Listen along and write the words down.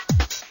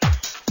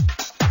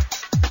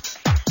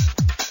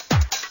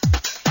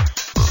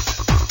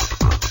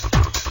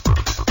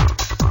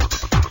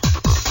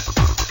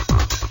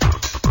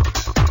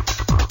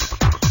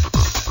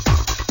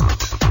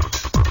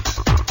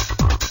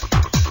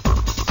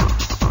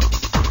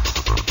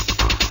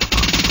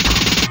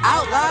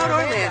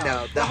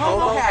The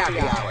Homo Happy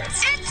Hour.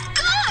 It's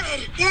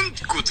good!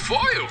 Und gut for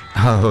you.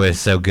 Oh, it's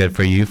so good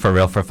for you, for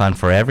real, for fun,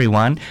 for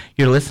everyone.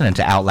 You're listening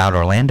to Out Loud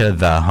Orlando,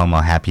 the Homo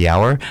Happy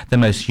Hour, the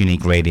most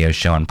unique radio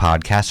show and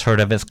podcast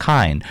heard of its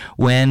kind,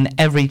 when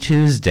every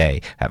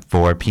Tuesday at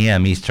 4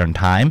 p.m. Eastern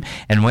Time,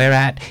 and we're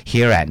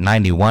here at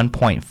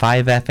 91.5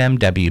 FM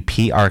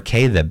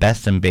WPRK, the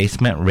best in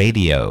basement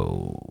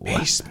radio.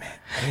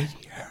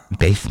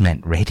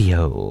 Basement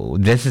Radio.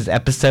 This is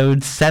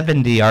episode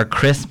 70, our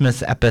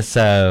Christmas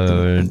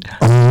episode.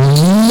 Oh,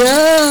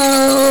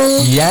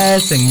 no!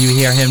 Yes, and you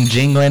hear him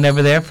jingling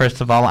over there. First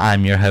of all,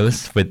 I'm your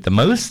host with the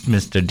most,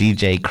 Mr.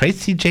 DJ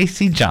Crazy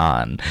JC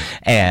John.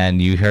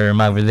 And you hear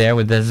him over there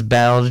with his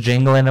bells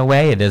jingling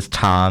away. It is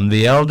Tom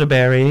the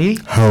Elderberry.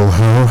 Ho,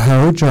 ho,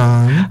 ho,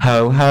 John.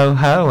 Ho, ho,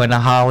 ho, and a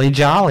holly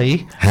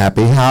jolly.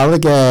 Happy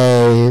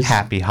holidays.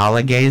 Happy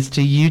holidays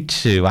to you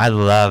too. I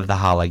love the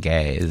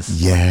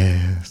holidays.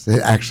 Yes. It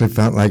actually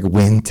felt like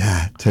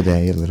winter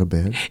today a little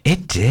bit.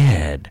 It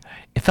did.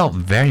 It felt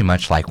very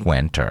much like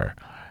winter.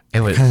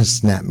 It was kind of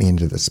snapped me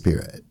into the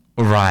spirit.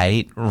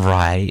 Right.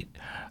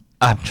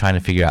 I'm trying to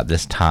figure out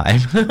this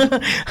time.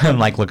 I'm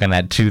like looking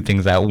at two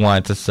things at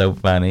once. It's so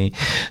funny.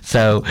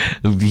 So,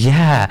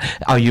 yeah.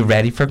 Are you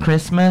ready for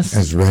Christmas?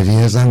 As ready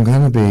as I'm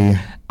going to be.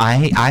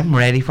 I'm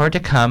ready for it to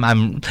come.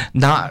 I'm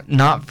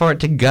not for it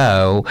to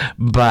go,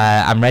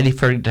 but I'm ready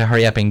for it to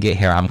hurry up and get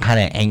here. I'm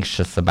kind of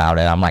anxious about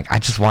it. I'm like, I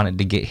just want it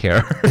to get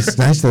here. It's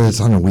nice that it's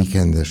on a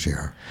weekend this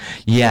year.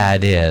 Yeah,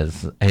 it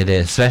is. It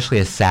is, especially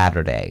a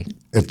Saturday.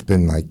 It's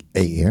been like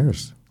 8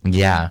 years.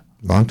 Yeah.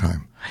 Long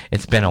time.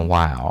 It's been a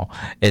while.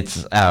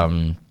 It's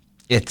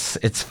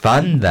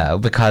fun though,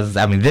 because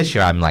I mean this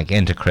year I'm like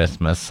into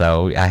Christmas,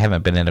 so I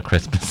haven't been into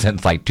Christmas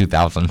since like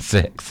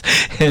 2006.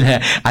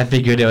 And I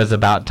figured it was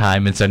about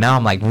time, and so now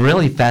I'm like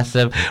really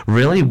festive,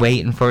 really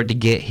waiting for it to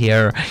get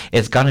here.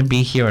 It's gonna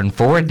be here in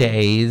 4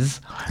 days.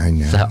 I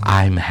know. So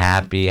I'm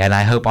happy, and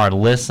I hope our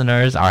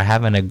listeners are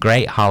having a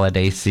great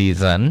holiday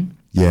season.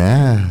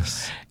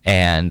 Yes.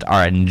 And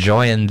are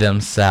enjoying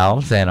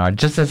themselves and are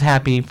just as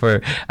happy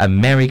for a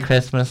Merry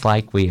Christmas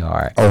like we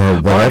are. Or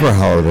whatever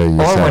holiday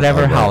you Or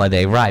whatever celebrate.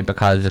 holiday, right,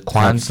 because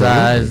Kwanzaa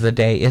Absolutely. is the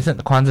day,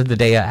 isn't Kwanzaa the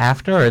day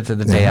after, or is it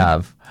the day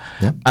of?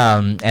 Yep.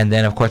 And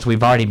then, of course,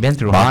 we've already been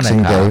through Boxing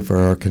Hanukkah. Day for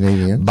our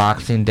Canadians.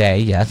 Boxing Day,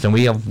 yes, and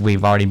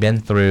we've already been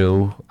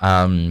through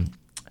Hanukkah.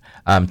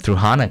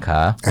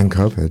 And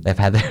COVID. They've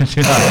had their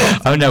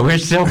oh no, we're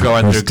still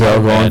going We're through still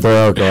COVID. going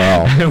through it,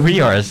 girl.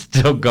 We are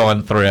still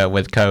going through it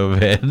with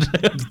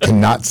COVID.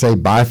 Cannot say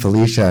bye,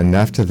 Felicia,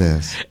 enough to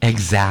this.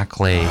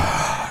 Exactly.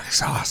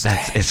 Exhausting.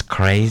 It's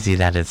crazy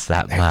that it's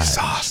that much.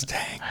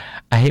 Exhausting.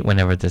 I hate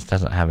whenever this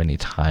doesn't have any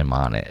time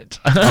on it.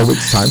 Oh,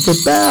 it's time for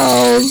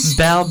bells.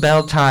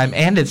 Bell time,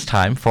 and it's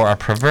time for our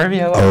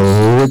proverbial.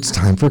 Oh, it's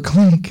time for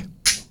Clink.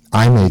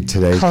 I made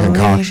today's Clink.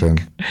 concoction.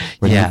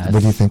 What Yes. do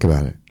you think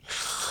about it?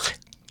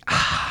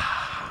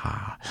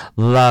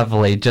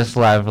 Lovely, just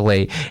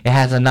lovely. It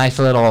has a nice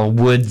little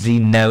woodsy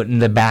note in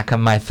the back of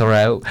my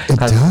throat. It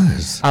 'cause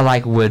does. I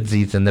like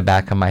woodsies in the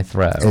back of my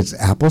throat. It's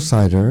apple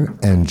cider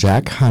and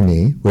Jack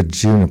honey with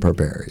juniper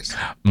berries.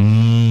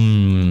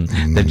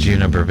 The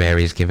juniper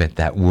berries give it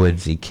that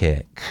woodsy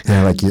kick.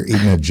 Like you're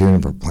eating a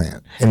juniper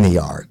plant in the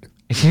yard.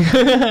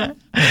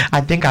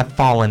 I think I've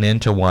fallen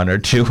into one or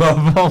two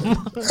of them.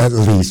 At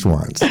least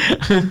once.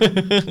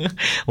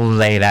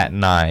 Late at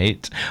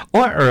night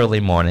or early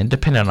morning,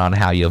 depending on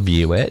how you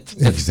view it.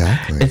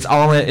 Exactly. It's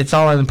all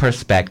in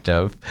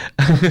perspective.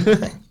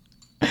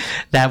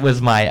 That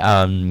was my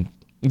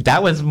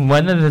that was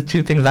one of the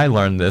two things I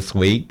learned this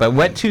week. But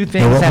what two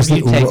things have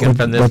you taken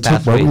from this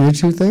past What week? were your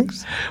two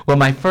things? Well,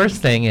 my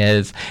first thing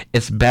is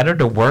it's better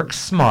to work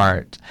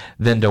smart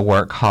than to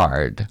work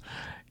hard.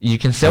 You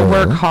can still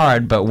work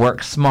hard, but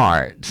work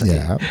smart.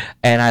 Yeah.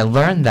 And I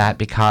learned that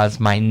because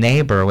my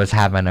neighbor was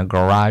having a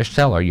garage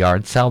sale or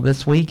yard sale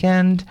this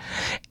weekend.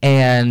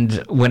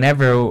 And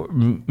whenever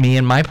me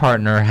and my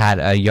partner had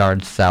a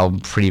yard sale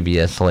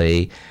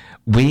previously,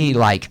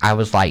 I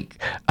was like,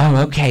 oh,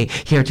 okay,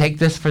 here, take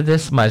this for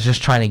this much,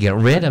 just trying to get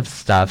rid of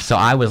stuff. So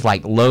I was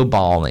like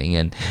lowballing,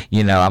 and,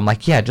 I'm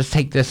like, yeah, just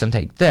take this and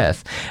take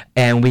this.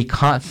 And we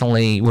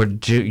constantly were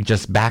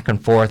just back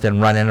and forth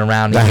and running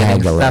around and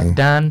getting stuff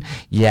done.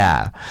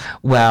 Yeah.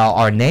 Well,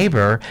 our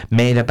neighbor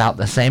made about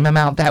the same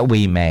amount that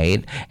we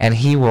made, and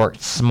he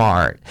worked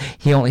smart.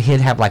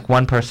 He'd have like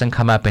one person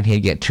come up and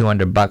he'd get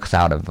 $200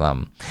 out of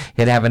them.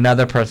 He'd have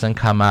another person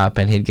come up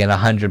and he'd get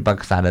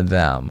 $100 out of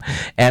them.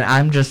 And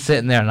I'm just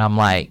sitting there and I'm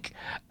like,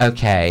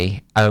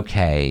 okay.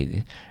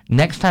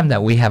 Next time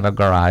that we have a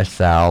garage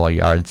sale or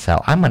yard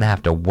sale, I'm going to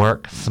have to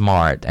work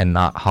smart and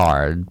not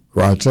hard.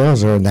 Garage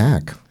sales are a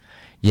knack.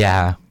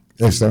 Yeah.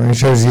 If somebody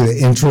shows you the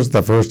interest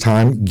the first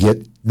time,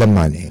 get the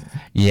money.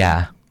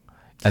 Yeah.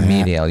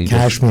 Immediately.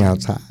 Cash me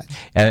outside.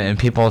 And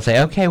people will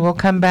say, okay, we'll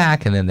come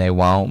back, and then they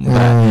won't.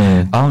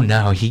 But, oh,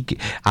 no,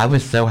 I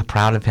was so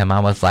proud of him. I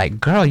was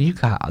like, girl, you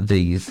got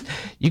these,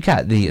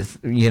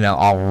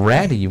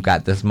 already you've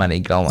got this money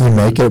going. You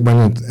make it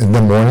when it's in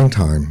the morning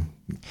time.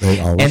 They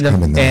always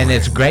come in the and morning.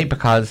 it's great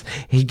because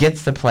he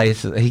gets the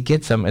place. He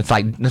gets them. It's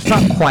like it's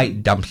not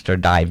quite dumpster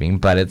diving,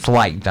 but it's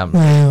like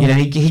Well.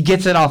 he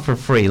gets it all for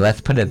free.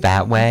 Let's put it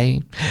that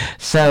way.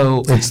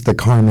 So It's the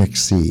karmic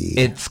sea.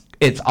 it's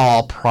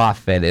all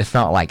profit. It's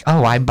not like,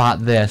 oh, I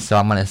bought this, so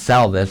I'm going to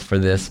sell this for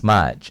this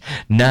much.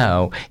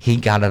 No, he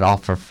got it all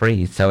for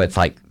free. So it's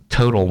like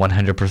total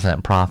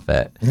 100%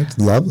 profit. It's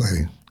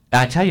lovely.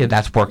 I tell you,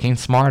 that's working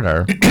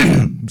smarter.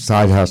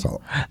 Side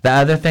hustle. The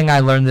other thing I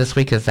learned this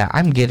week is that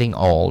I'm getting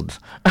old.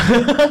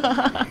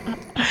 I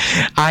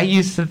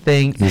used to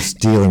think, You're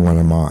stealing one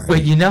of mine. well,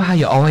 you know how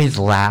you always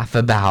laugh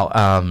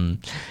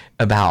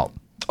about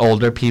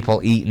older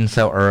people eating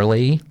so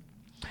early?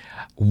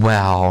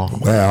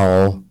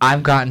 Well,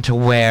 I've gotten to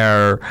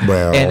where,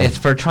 and it's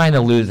for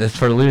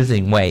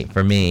losing weight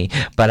for me,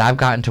 but I've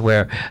gotten to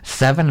where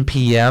 7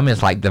 p.m.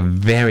 is like the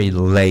very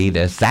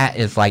latest. That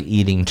is like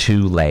eating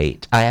too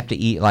late. I have to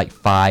eat like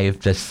 5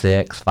 to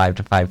 6, 5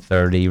 to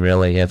 5:30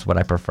 really is what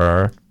I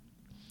prefer.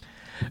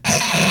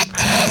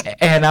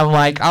 And I'm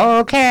like, oh,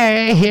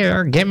 okay,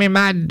 here,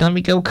 let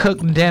me go cook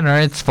dinner.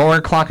 It's 4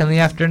 o'clock in the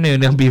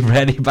afternoon. It'll be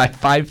ready by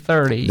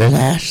 5:30. The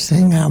last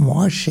thing I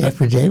watch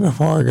every day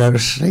before I go to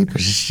sleep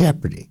is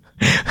Jeopardy.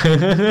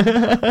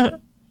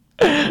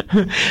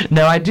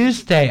 No, I do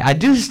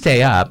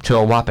stay up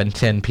till a whopping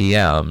 10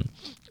 p.m.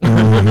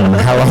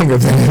 How long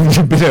have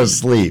you been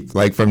asleep?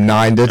 Like from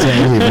 9 to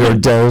 10, if you're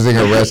dozing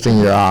or resting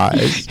your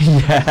eyes.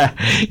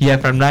 Yeah,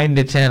 from 9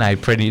 to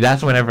 10,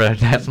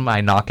 that's my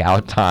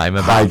knockout time.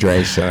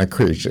 Hydration,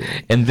 accretion.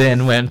 And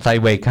then once I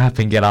wake up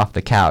and get off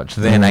the couch,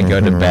 then I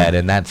go to bed,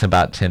 and that's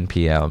about 10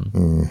 p.m.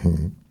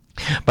 Mm-hmm.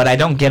 But I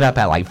don't get up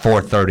at like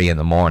 4:30 in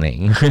the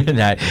morning.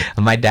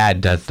 My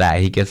dad does that.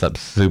 He gets up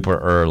super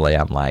early.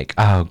 I'm like,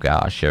 oh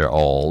gosh, you're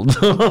old.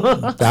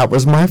 That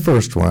was my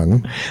first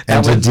one. We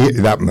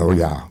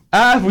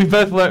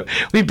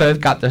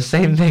both got the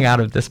same thing out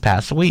of this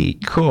past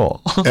week.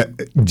 Cool.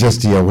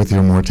 Just deal with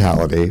your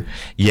mortality.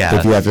 Yeah.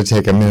 If you have to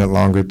take a minute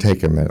longer,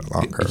 take a minute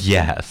longer.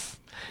 Yes.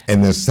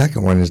 And the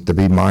second one is to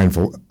be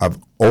mindful of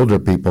older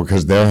people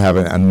because they're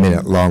having a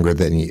minute longer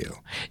than you.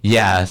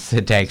 Yes,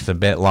 it takes a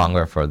bit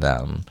longer for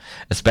them,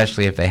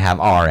 especially if they have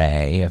RA,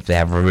 if they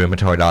have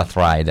rheumatoid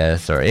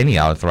arthritis or any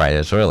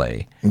arthritis,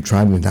 really. I'm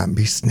trying to not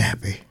be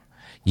snappy.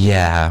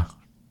 Yeah.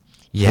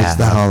 It's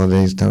the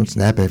holidays. Don't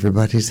snap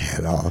everybody's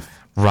head off.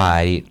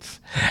 Right.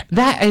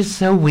 That is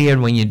so weird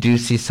when you do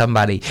see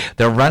somebody,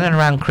 they're running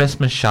around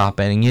Christmas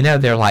shopping,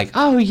 and they're like,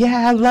 oh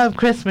yeah, I love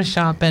Christmas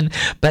shopping,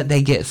 but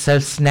they get so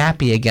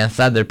snappy against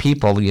other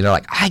people,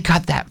 like, I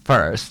got that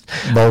first.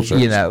 Bullshit.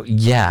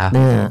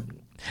 Yeah.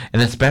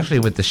 And especially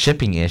with the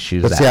shipping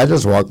issues. But see, I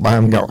just walk by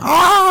and go,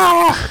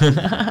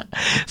 ah!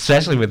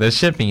 Especially with the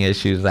shipping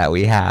issues that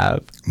we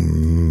have.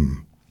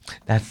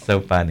 That's so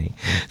funny.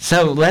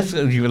 So let's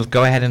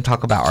go ahead and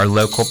talk about our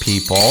local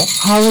people.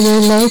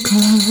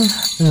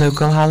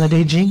 Local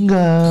holiday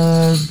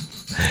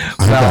jingles.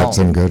 I got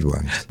some good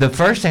ones. The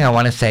first thing I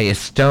want to say is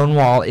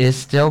Stonewall is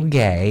still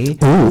gay.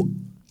 Ooh,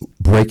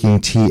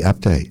 breaking tea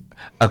update.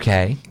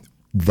 Okay.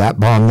 That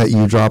bomb that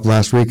you dropped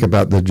last week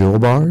about the jewel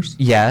bars?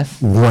 Yes.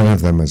 One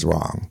of them is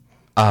wrong.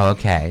 Oh,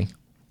 okay.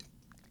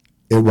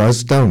 It was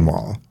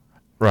Stonewall.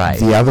 Right.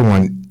 The other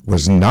one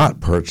was not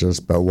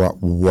purchased, but what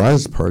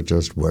was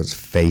purchased was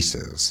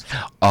Faces.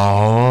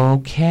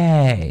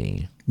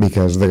 Okay.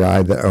 Because the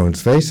guy that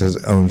owns Faces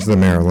owns the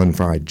Maryland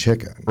Fried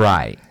Chicken.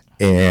 Right.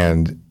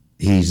 And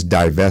he's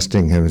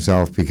divesting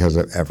himself because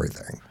of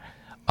everything.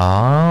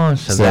 Oh,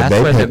 so that's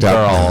where the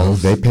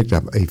girls... they picked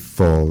up a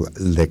full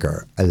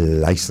liquor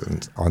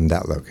license on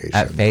that location.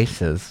 At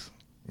Faces.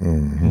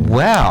 Mm-hmm.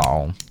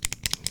 Well.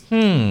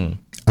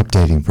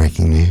 Updating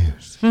breaking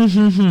news.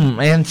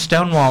 And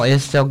Stonewall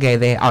is still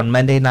gay. On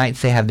Monday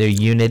nights, they have their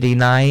Unity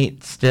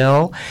Night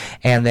still,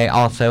 and they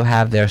also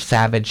have their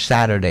Savage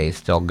Saturday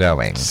still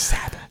going.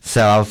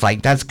 So I was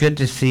like, that's good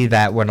to see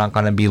that we're not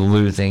going to be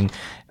losing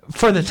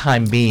for the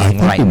time being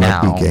I think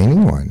now. Might be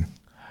gaining one.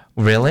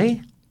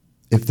 Really?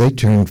 If they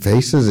turn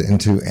Faces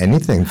into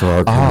anything for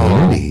our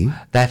community.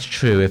 That's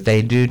true. If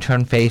they do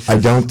turn Faces. I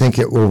don't think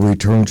it will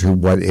return to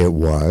what it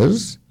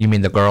was. You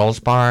mean the girls'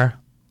 bar?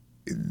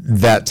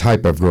 That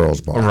type of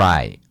girls' bar.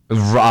 Right.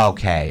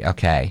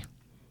 Okay.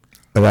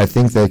 But I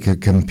think they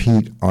could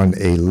compete on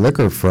a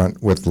liquor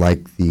front with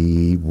like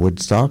the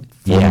Woodstock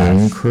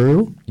Flamin'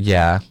 Crew.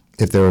 Yeah.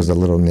 If there was a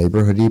little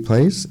neighborhoody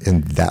place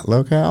in that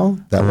locale,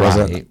 that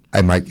wasn't,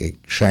 I might get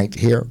shanked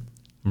here.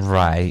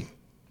 Right.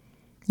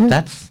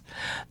 Yeah.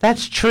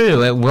 That's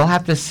true. We'll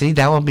have to see.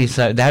 That would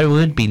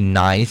be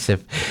nice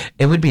it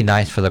would be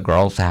nice for the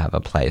girls to have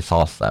a place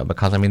also,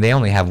 because they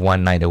only have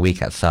one night a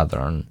week at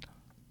Southern.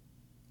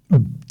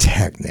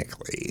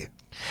 Technically.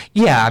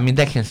 Yeah,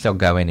 they can still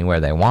go anywhere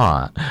they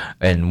want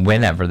and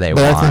whenever they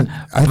want.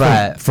 I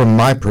think from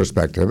my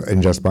perspective,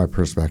 and just my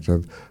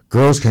perspective,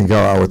 girls can go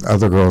out with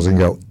other girls and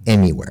go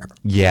anywhere.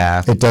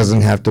 Yeah. It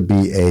doesn't have to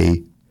be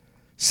a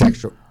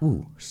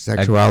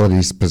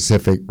sexuality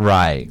specific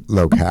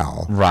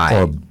locale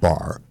or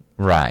bar.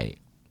 Right.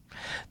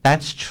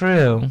 That's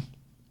true.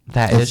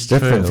 That is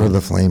different true. for the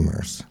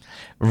flamers.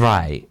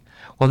 Right.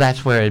 Well,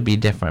 that's where it'd be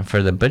different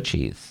for the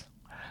butchies.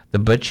 The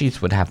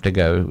butchies would have to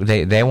go.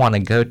 They want to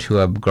go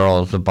to a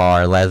girls'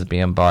 bar,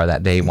 lesbian bar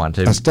that they want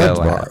to A studs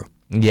go bar.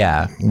 at.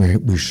 Yeah.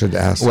 We should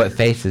ask. What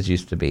Faces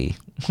used to be.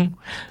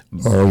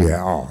 Oh,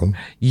 yeah.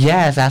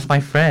 Yes, ask my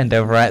friend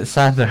over at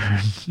Southern.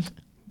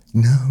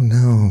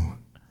 No.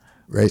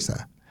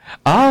 Raisa.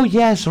 Oh,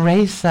 yes,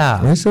 Raisa.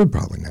 Raisa would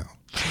probably know.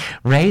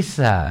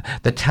 Raisa,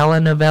 the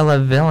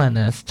telenovela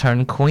villainess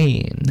turned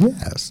queen.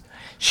 Yes.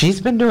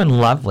 She's been doing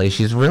lovely.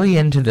 She's really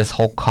into this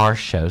whole car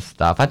show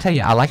stuff. I tell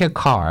you, I like a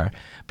car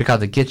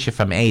because it gets you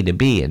from A to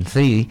B and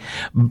C,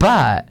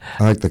 but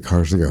I like the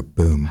cars that go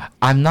boom.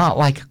 I'm not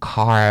like a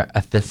car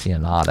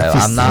aficionado.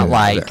 I'm not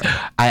like,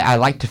 I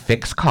like to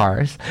fix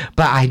cars,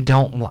 but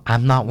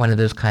I'm not one of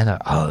those kind of,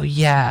 oh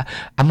yeah,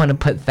 I'm going to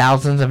put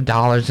thousands of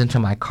dollars into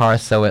my car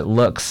so it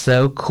looks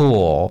so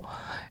cool.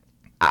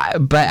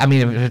 But I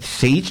mean,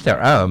 to each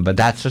their own, but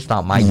that's just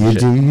not my You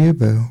do you,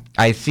 boo.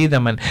 I see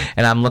them and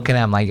I'm looking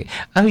at them like,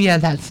 oh yeah,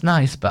 that's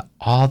nice, but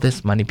all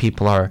this money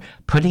people are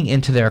putting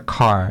into their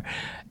car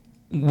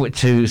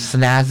to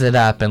snazz it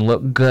up and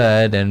look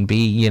good and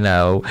be,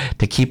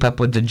 to keep up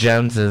with the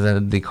Joneses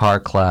and the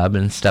car club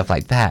and stuff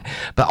like that.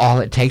 But all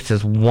it takes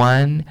is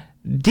one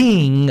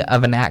ding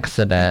of an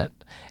accident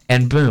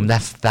and boom,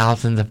 that's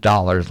thousands of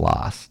dollars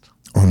lost.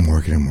 I'm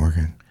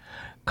working.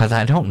 Because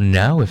I don't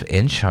know if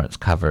insurance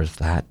covers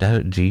that.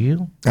 Do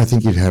you? I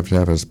think you'd have to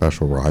have a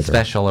special rider.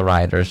 Special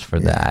riders for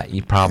that.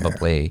 You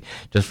probably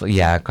because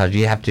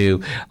you have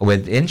to,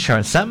 with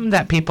insurance, something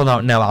that people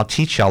don't know, I'll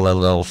teach y'all a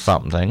little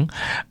something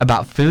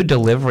about food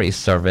delivery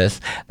service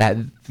that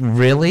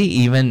really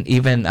even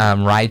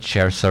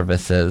rideshare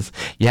services,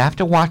 you have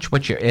to watch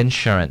what your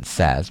insurance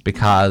says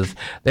because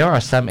there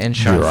are some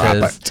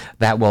insurances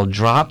that will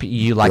drop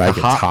you like a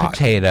hot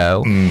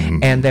potato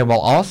and they will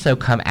also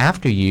come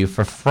after you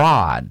for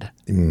fraud.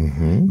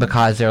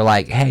 Because they're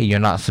like, hey, you're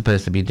not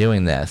supposed to be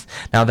doing this.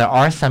 Now, there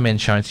are some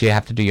insurance, you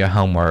have to do your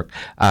homework,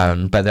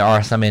 but there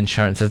are some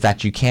insurances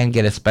that you can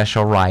get a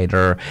special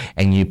rider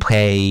and you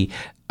pay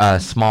a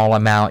small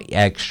amount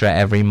extra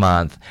every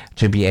month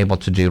to be able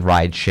to do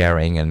ride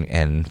sharing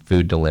and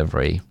food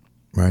delivery.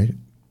 Right.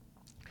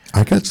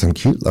 I got some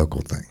cute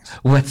local things.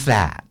 What's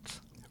that?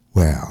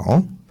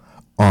 Well,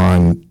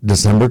 on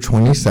December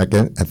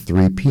 22nd at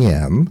 3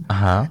 p.m.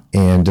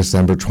 And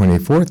December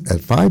 24th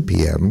at 5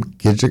 p.m.,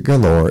 Gidget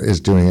Galore is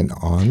doing an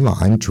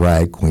online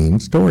drag queen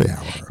story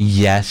hour.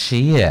 Yes,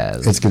 she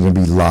is. It's going to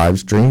be live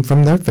streamed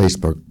from their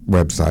Facebook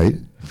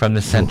website. From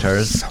the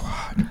centers. So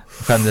hot.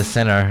 From the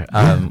center.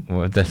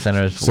 The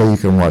centers. So you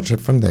can watch it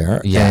from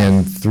there. Yes.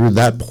 And through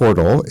that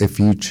portal, if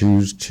you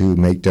choose to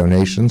make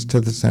donations to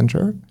the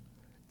center,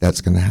 that's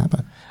going to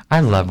happen.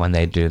 I love when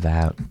they do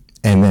that.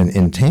 And then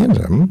in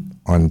tandem,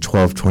 on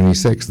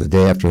 12/26, the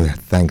day after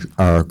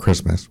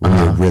Christmas, when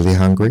you're really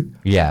hungry.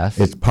 Yes.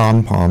 It's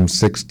Pom Pom's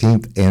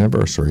 16th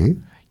anniversary.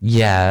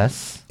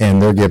 Yes.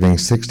 And they're giving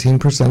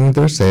 16% of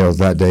their sales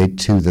that day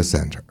to the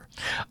center.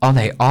 Oh,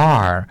 they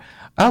are.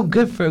 Oh,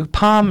 good for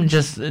Pom.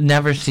 Just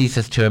never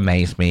ceases to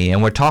amaze me.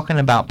 And we're talking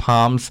about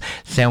Pom's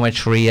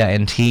Sandwicheria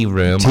and Tea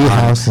Room. Tea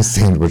House and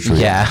Sandwicheria.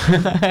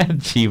 Yeah,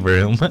 Tea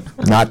Room.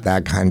 Not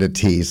that kind of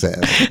tea, Sid.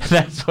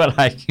 That's what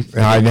I use.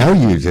 I know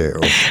you do.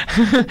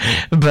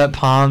 But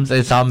Pom's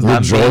is on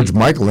With George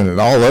Michael in it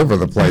all over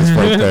the place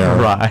right there.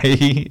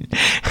 Right.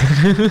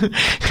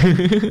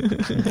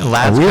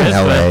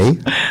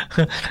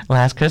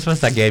 Last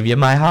Christmas, I gave you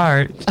my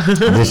heart.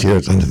 This year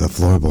it's under the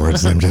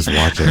floorboards. I'm just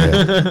watching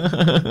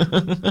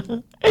it.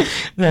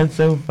 That's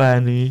so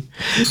funny.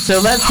 So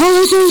let's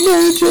Holiday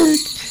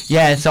magic.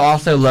 Yeah, so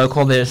also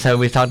local. So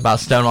we talked about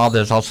Stonewall.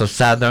 There's also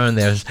Southern.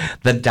 There's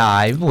the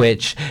Dive,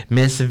 which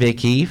Miss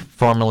Vicky,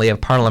 formerly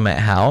of Parliament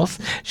House,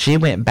 she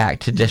went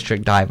back to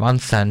District Dive on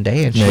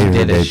Sunday and she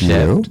did a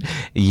shift.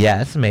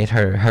 Yes, made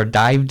her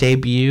dive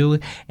debut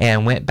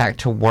and went back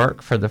to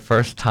work for the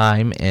first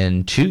time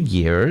in 2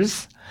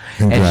 years.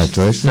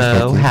 Congratulations, and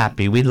so Vicky.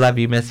 Happy. We love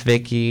you, Miss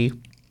Vicky.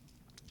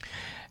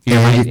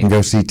 And you can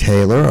go see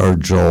Taylor or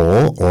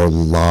Joel or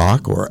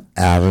Locke or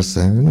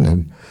Addison,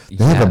 and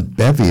they have a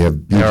bevy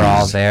of beauties. They're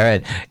all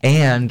there.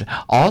 And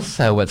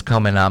also what's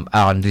coming up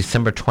on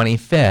December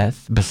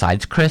 25th,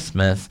 besides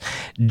Christmas,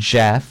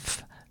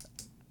 Jeff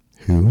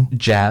Who?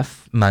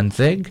 Jeff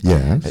Munzig.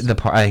 Yes.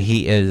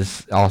 He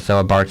is also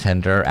a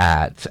bartender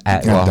at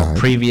Dive.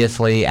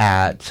 previously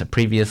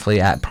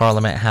at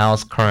Parliament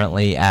House,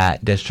 currently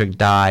at District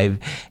Dive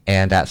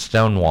and at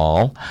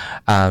Stonewall.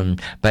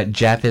 But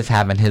Jeff is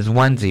having his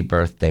onesie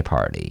birthday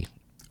party.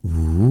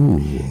 Ooh.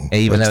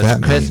 Even What's though it's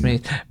that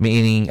Christmas,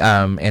 meaning,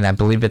 and I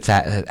believe it's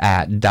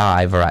at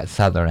Dive or at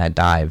Southern at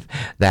Dive,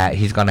 that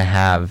he's going to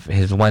have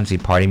his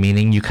onesie party,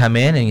 meaning you come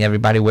in and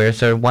everybody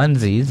wears their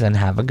onesies and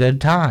have a good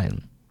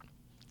time.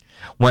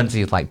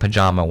 Onesies like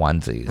pajama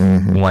onesies.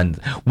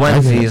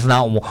 Onesies,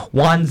 not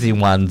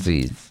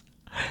onesies.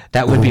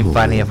 That would be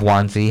funny if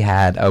Onesie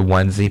had a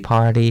onesie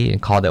party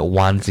and called it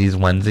Onesies.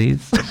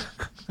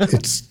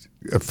 It's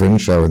a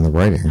fringe show in the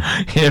writing.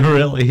 It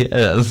really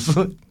is.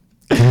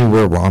 Can you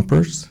wear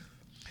rompers?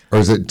 Or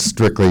is it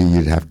strictly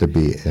you'd have to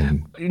be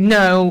in?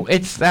 No,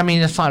 it's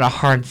not a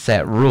hard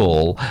set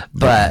rule,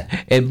 but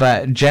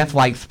Jeff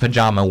likes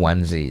pajama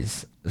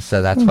onesies.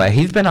 So that's why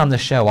he's been on the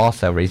show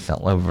also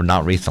recently,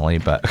 not recently,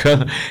 but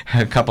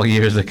a couple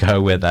years ago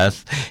with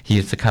us. He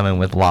used to come in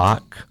with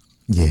Locke.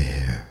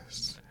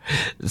 Yes.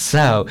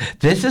 So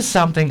this is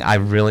something I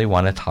really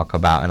want to talk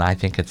about, and I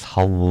think it's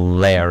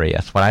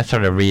hilarious. When I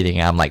started reading,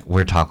 I'm like,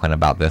 we're talking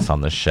about this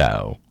on the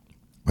show.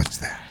 What's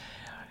that?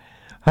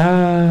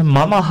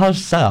 Mama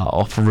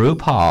herself,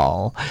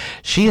 RuPaul,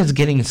 she is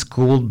getting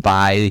schooled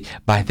by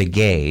the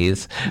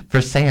gays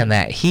for saying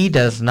that he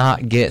does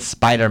not get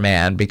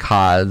Spider-Man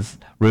because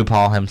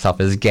RuPaul himself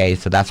is gay,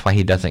 so that's why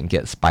he doesn't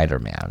get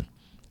Spider-Man.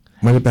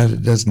 What about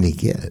it doesn't he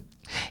get?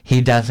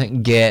 He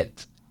doesn't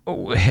get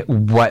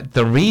what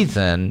the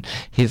reason.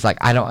 He's like,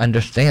 I don't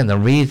understand the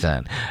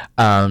reason.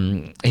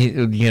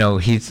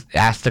 He's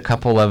asked a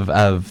couple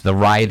of the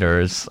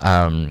writers,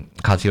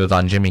 because he was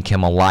on Jimmy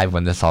Kimmel Live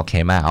when this all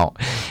came out,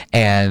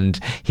 and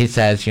he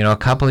says, a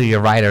couple of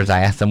your writers, I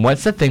asked them,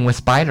 what's the thing with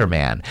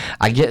Spider-Man?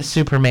 I get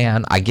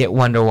Superman, I get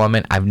Wonder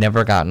Woman, I've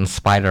never gotten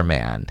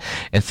Spider-Man.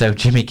 And so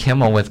Jimmy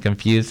Kimmel was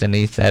confused, and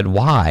he said,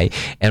 why?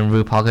 And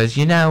RuPaul goes,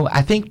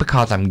 I think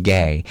because I'm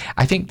gay.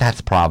 I think that's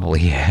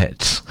probably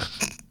it.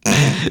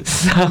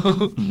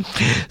 So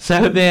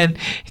then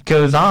it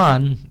goes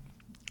on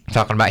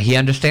talking about he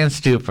understands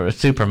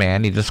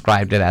Superman. He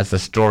described it as the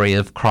story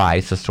of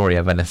Christ, the story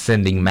of an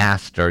ascending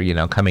master,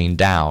 coming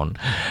down.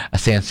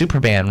 Saying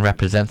Superman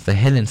represents the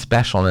hidden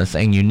specialness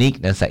and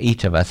uniqueness that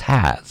each of us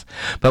has.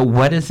 But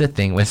what is the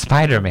thing with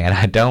Spider-Man?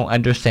 I don't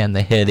understand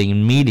the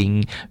hidden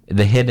meaning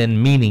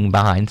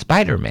behind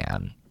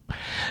Spider-Man.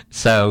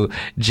 So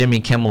Jimmy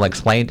Kimmel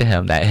explained to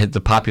him that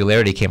the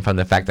popularity came from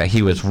the fact that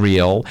he was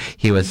real,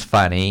 he was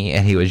funny,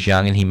 and he was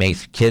young, and he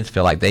makes kids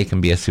feel like they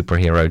can be a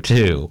superhero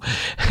too.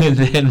 And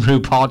then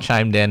RuPaul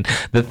chimed in,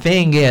 the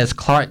thing is,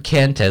 Clark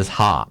Kent is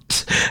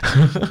hot.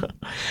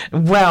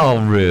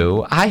 Well,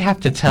 Ru, I have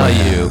to tell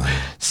you,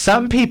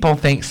 some people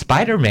think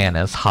Spider-Man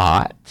is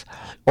hot.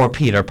 Or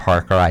Peter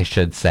Parker, I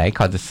should say,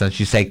 because since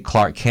you say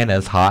Clark Kent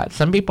is hot,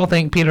 some people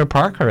think Peter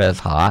Parker is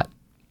hot.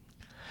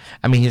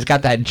 He's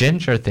got that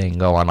ginger thing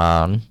going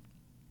on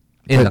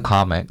in the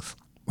comics.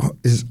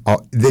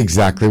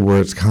 Exactly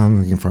where it's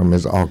coming from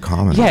is all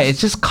comics. Yeah,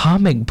 it's just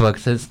comic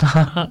books. It's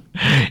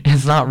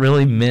not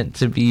really meant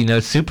to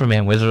be,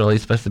 Superman was really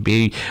supposed to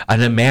be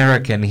an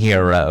American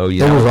hero.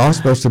 It was all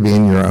supposed to be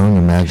in your own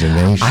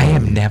imagination. I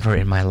have never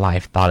in my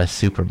life thought of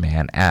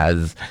Superman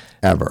as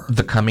ever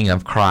the coming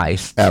of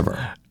Christ.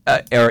 Ever.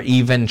 Or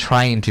even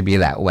trying to be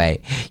that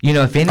way.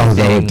 If anything...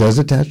 Although it does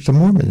attach to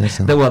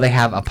Mormonism. Well, they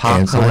have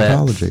Apocalypse. And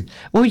Scientology.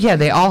 Well, yeah,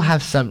 they all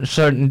have some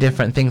certain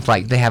different things.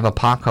 Like, they have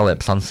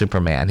Apocalypse on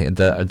Superman.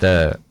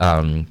 The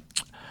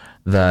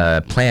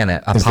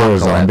planet Apocalypse. Is there a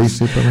zombie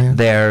Superman?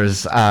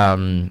 There's...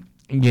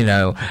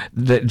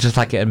 just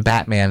like in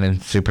Batman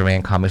and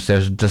Superman comics,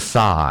 there's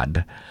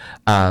Desaad.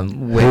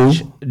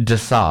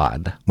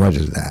 Desaad. What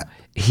is that?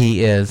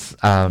 He is...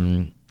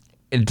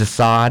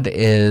 Desaad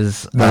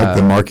is like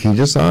the Marquis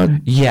de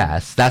Sade?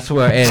 Yes, that's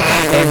where and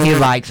he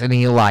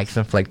likes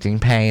inflicting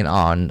pain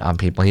on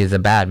people. He's a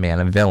bad man,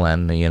 a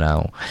villain,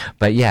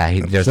 But yeah,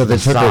 there's so they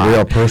took a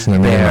real person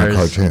and made him a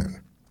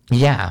cartoon.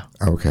 Yeah.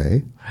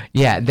 Okay.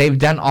 Yeah, they've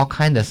done all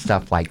kind of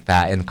stuff like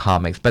that in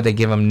comics, but they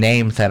give them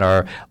names that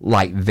are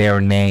like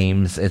their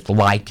names. It's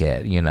like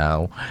it,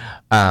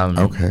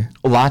 Okay.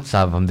 Lots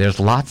of them. There's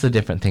lots of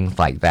different things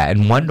like that.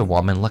 And Wonder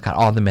Woman, look at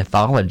all the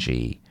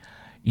mythology.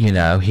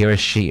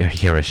 Hiroshima.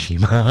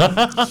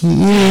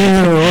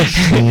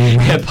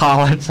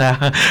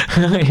 Hippolyta.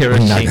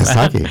 Hiroshima.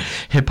 Nagasaki.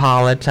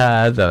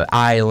 Hippolyta, the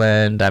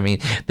island.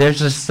 There's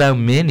just so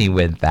many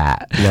with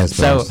that.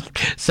 Lesbos.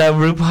 So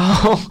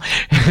RuPaul,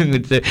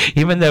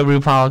 even though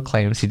RuPaul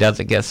claims he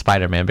doesn't get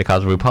Spider-Man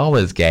because RuPaul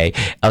is gay,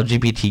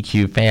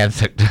 LGBTQ fans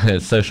took to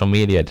social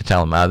media to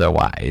tell him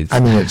otherwise.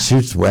 It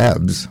shoots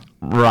webs.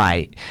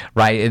 Right.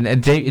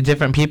 And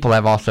different people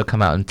have also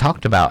come out and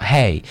talked about,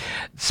 hey,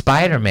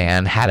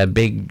 Spider-Man had a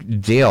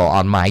big deal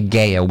on my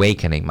gay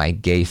awakening, my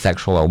gay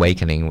sexual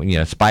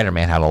awakening.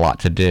 Spider-Man had a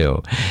lot to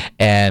do.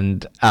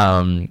 And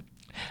that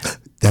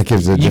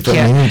gives a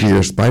different meaning to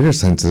your spider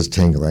senses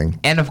tingling.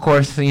 And of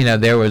course,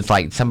 there was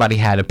somebody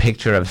had a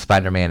picture of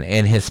Spider-Man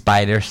in his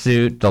spider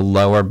suit, the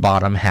lower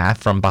bottom half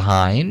from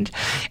behind.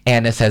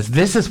 And it says,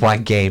 this is why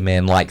gay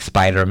men like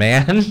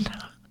Spider-Man.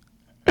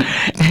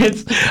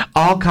 It's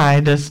all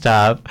kind of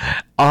stuff.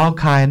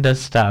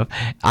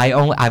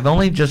 I've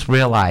only just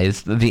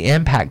realized the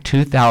impact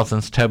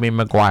 2000's Tobey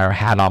Maguire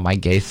had on my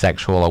gay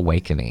sexual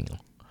awakening.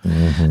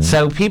 Mm-hmm.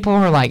 So people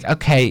were like,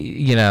 okay,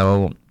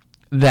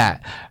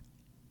 that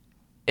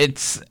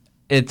it's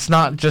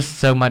not just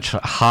so much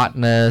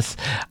hotness.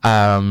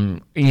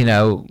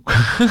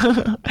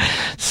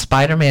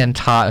 Spider-Man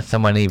taught,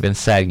 someone even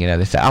said,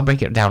 they said, I'll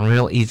break it down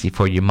real easy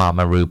for you,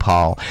 Mama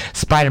RuPaul.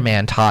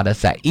 Spider-Man taught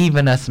us that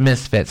even us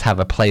misfits have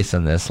a place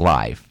in this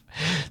life.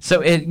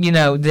 So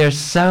there's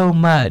so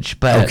much,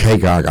 but... Okay,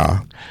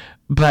 Gaga.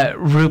 But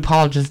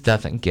RuPaul just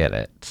doesn't get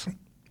it.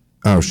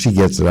 Oh, she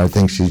gets it. I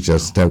think she's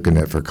just stoking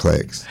it for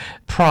clicks.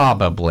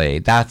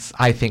 Probably.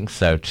 I think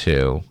so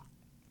too.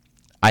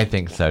 I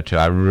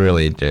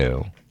really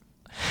do.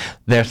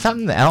 There's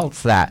something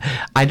else that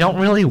I don't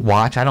really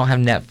watch. I don't have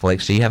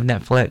Netflix. Do you have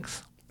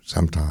Netflix?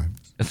 Sometimes.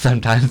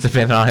 Sometimes,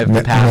 depending on if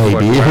the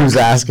password Maybe. works. Who's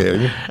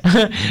asking?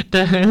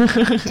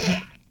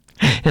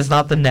 It's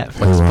not the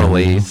Netflix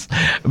police.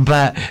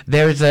 But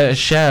there's a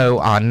show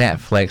on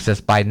Netflix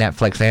that's by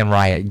Netflix and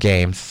Riot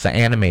Games. It's an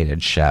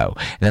animated show,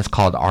 and it's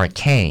called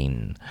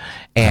Arcane.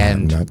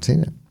 And I've not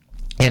seen it.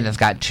 And it's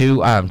got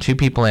two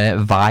people in it,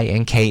 Vi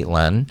and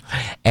Caitlin,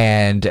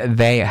 and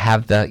they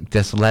have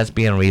this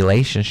lesbian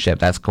relationship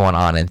that's going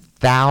on, and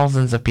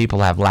thousands of people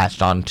have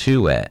latched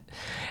onto it.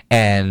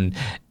 And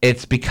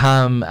it's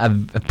become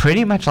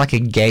pretty much like a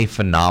gay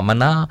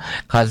phenomena,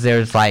 because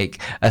there's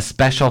like a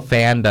special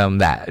fandom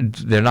that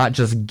they're not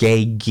just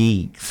gay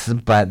geeks,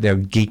 but they're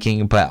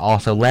geeking, but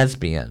also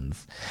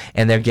lesbians.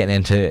 And they're getting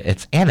into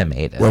it's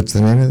animated. What's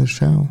the name of the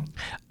show?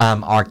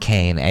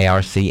 Arcane,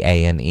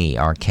 Arcane,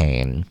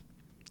 Arcane.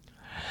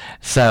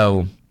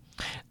 So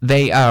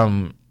they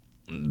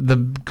the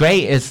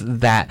great is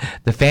that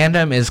the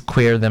fandom is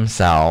queer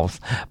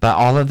themselves, but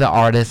all of the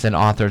artists and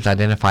authors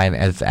identify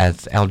as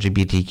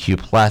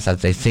LGBTQ+,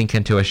 as they sink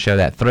into a show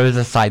that throws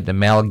aside the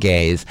male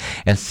gaze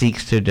and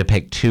seeks to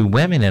depict two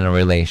women in a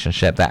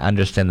relationship that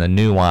understand the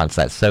nuance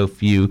that so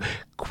few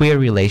queer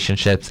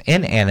relationships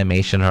in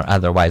animation or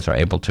otherwise are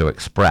able to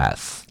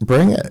express.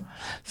 Bring it.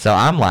 So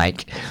I'm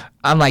like,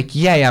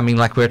 yay. I mean,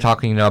 like we were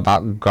talking,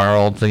 about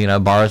girls,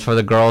 bars for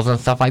the girls and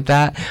stuff like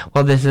that.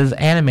 Well, this is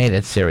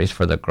animated series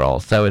for the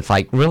girls. So it's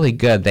like really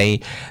good. They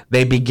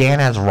began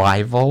as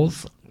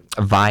rivals,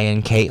 Vi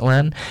and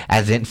Caitlin,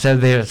 so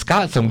it's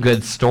got some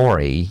good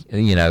story.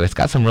 It's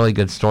got some really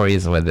good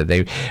stories with it.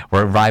 They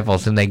were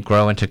rivals and they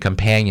grow into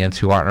companions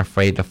who aren't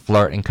afraid to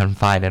flirt and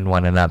confide in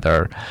one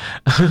another.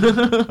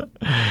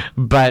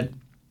 But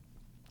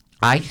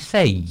I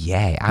say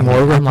yay.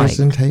 More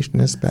representation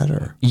is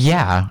better.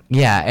 Yeah,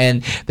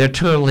 and they're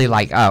totally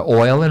like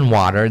oil and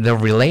water. They're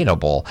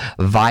relatable.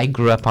 Vi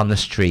grew up on the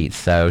streets,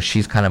 so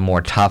she's kind of more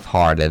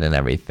tough-hearted and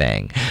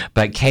everything.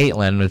 But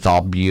Caitlin is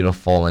all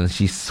beautiful, and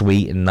she's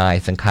sweet and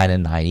nice and kind of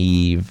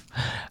naive.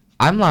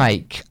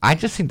 I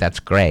just think that's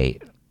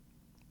great.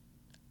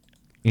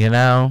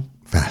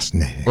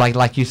 Fascinating.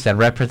 Like you said,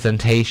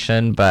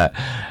 representation, but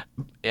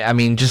I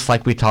mean, just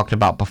like we talked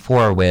about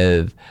before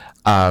with...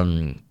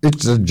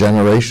 it's a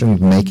generation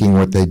making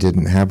what they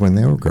didn't have when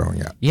they were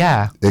growing up.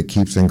 Yeah. It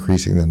keeps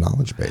increasing the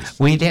knowledge base.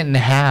 We didn't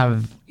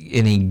have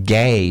any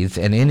gays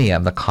in any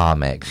of the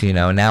comics,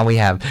 Now we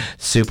have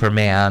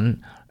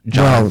Superman,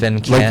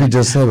 Jonathan Kent. Like you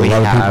just said, a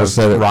lot of people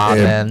said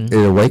Robin.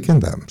 It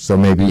awakened them. So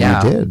maybe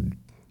you did.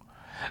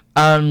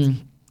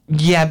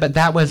 Yeah, but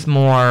that was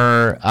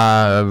more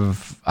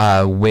of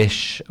a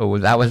wish.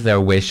 That was their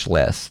wish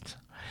list.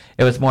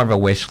 It was more of a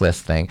wish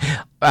list thing.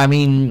 I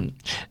mean...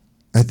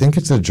 I think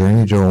it's a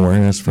journey to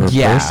awareness for a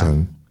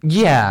person.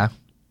 Yeah.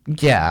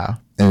 And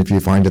if you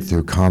find it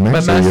through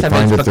comics, or you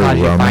find it through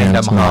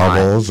romance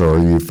novels, or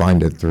you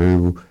find it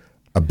through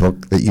a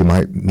book that you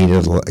might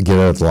get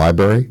at the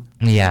library.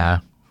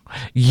 Yeah.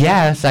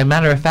 Yes, as a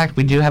matter of fact,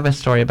 we do have a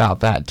story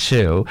about that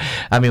too.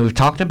 I mean, we've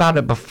talked about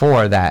it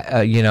before that,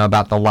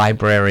 about the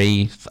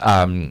libraries,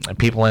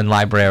 people in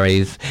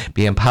libraries,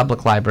 being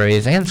public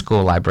libraries and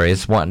school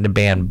libraries wanting to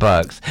ban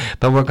books.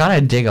 But we're going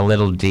to dig a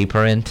little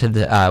deeper into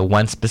the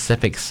one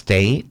specific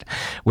state,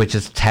 which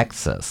is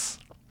Texas.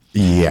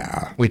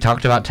 Yeah. We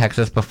talked about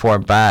Texas before,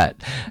 but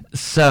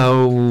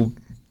so...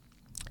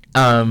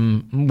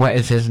 what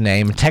is his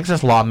name?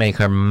 Texas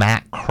lawmaker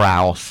Matt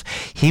Krause.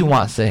 He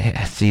wants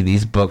to see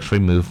these books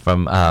removed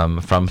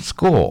from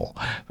school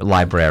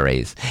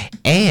libraries,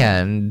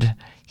 and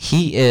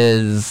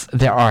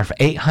there are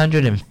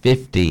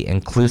 850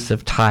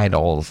 inclusive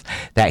titles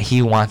that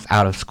he wants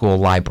out of school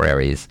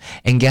libraries,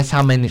 and guess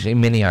how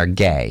many are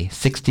gay?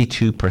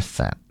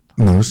 62%.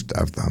 Most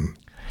of them,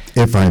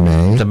 if I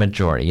may. The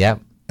majority.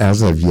 Yep.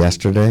 As of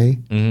yesterday.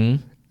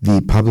 Mm-hmm. The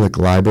public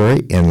library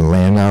in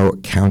Llano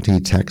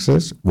County,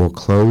 Texas, will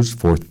close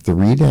for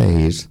 3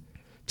 days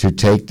to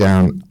take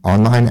down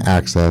online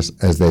access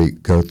as they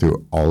go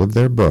through all of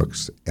their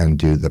books and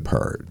do the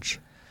purge.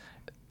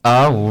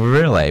 Oh,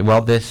 really?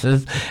 Well, it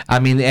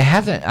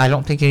hasn't, I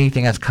don't think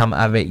anything has come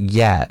of it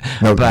yet.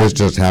 No, this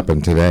just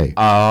happened today.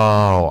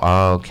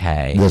 Oh,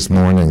 okay. This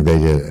morning they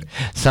did it.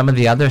 Some of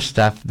the other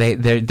stuff,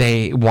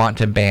 they want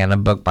to ban a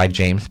book by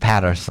James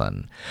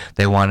Patterson.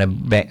 They want to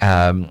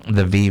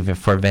the V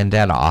for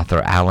Vendetta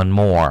author, Alan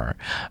Moore.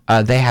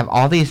 They have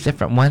all these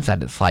different ones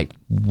that it's like,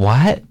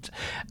 what?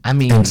 I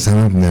mean... And some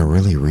of them, they're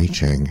really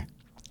reaching.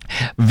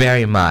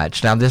 Very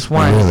much. Now this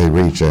one... Really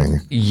reaching.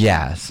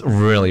 Yes,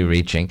 really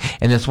reaching.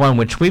 And this one,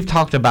 which we've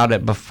talked about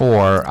it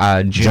before,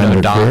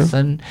 Juno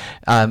Dawson.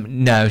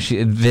 No,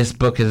 this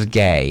book is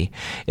gay.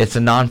 It's a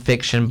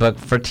nonfiction book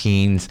for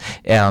teens.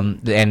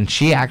 And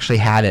she actually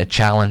had a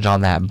challenge on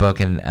that book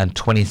in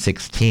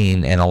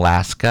 2016 in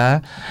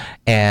Alaska.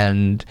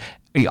 And...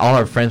 all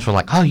our friends were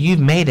like, oh, you've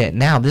made it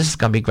now. This is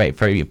going to be great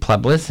for your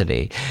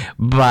publicity.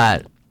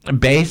 But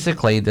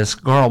basically, this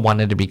girl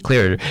wanted to be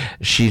clear.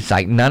 She's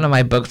like, none of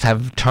my books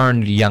have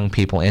turned young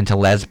people into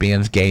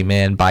lesbians, gay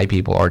men, bi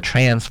people, or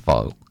trans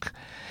folk.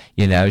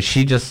 You know,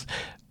 she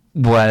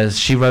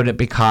wrote it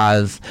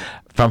because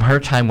from her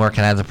time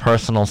working as a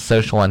personal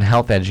social and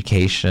health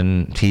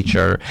education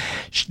teacher,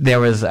 there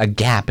was a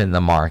gap in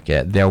the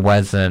market. There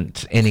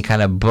wasn't any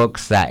kind of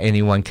books that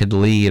anyone could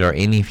lead or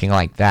anything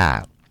like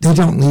that. They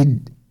don't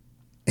lead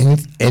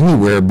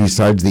anywhere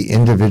besides the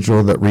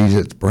individual that reads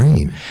its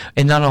brain.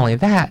 And not only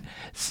that,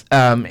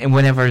 and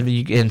whenever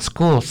in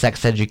school,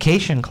 sex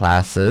education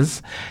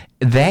classes,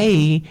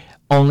 they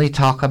only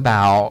talk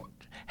about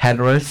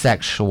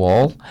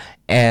heterosexual,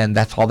 and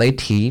that's all they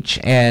teach,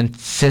 and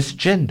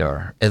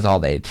cisgender is all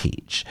they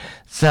teach.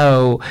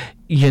 So,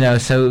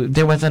 so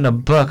there wasn't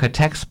a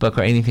textbook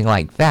or anything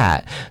like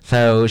that.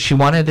 So she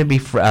wanted to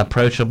be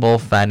approachable,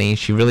 funny.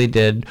 She really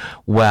did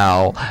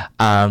well.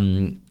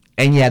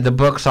 And yeah, the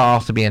books are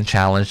also being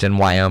challenged in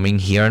Wyoming,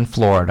 here in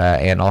Florida,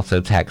 and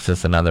also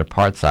Texas and other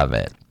parts of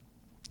it.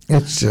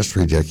 It's just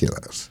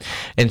ridiculous.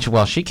 And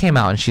she came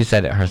out and she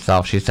said it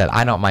herself. She said,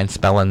 "I don't mind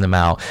spelling them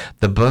out.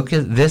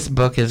 This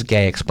book is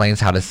gay. Explains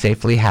how to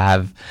safely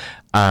have,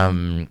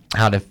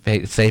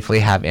 safely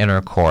have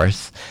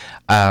intercourse,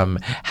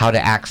 how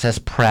to access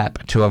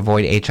PrEP to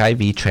avoid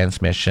HIV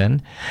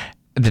transmission."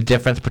 The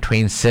difference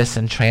between cis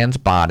and trans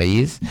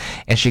bodies,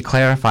 and she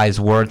clarifies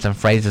words and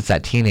phrases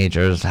that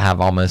teenagers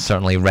have almost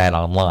certainly read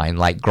online,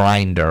 like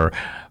Grindr,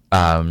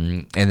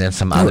 and then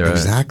some other.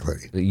 Exactly.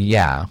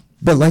 Yeah.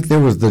 But like there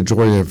was The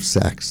Joy of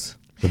Sex,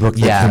 the book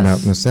that came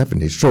out in the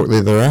 70s.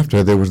 Shortly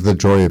thereafter, there was The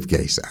Joy of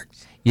Gay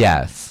Sex.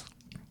 Yes.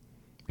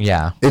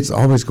 Yeah. It's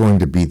always going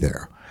to be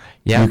there.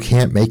 Yeah. You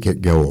can't make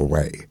it go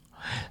away.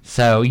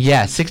 So,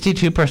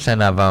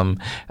 62%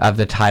 of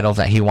the titles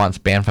that he wants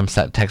banned from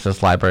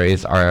Texas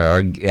libraries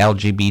are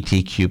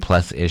LGBTQ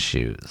plus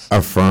issues.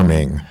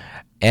 Affirming.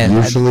 And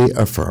usually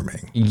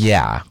affirming.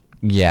 Yeah.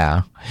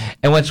 Yeah.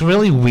 And what's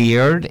really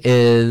weird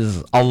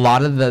is a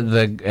lot of I'll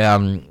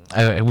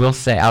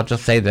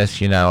just say this,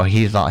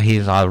 he's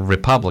a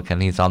Republican,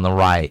 he's on the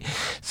right.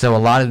 So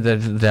a lot of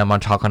them are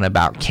talking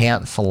about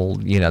cancel,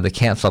 the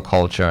cancel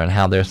culture and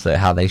how they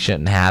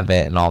shouldn't have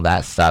it and all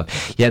that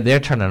stuff. Yet they're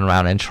turning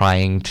around and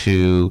trying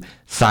to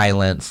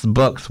silence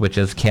books, which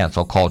is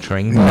cancel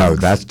culturing books. No,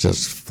 that's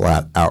just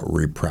flat out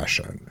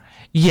repression.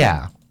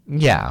 Yeah.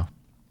 Yeah.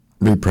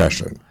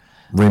 Repression.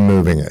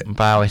 Removing it.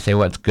 But I always say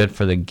what's good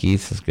for the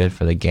geese is good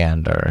for the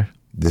gander.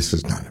 This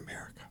is not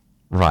America.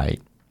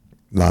 Right.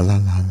 La la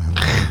la la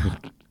la.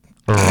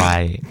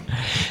 Right.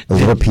 A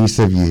little piece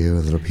of you, a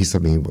little piece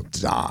of me will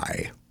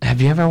die.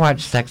 Have you ever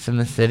watched Sex and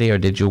the City, or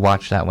did you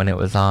watch that when it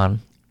was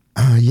on?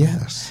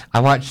 Yes.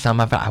 I watched some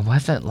of it. I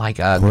wasn't like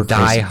a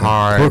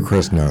diehard. Poor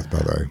Chris Noth, by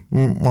the way.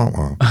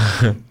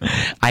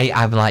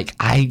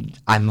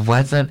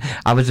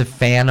 I was a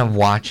fan of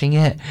watching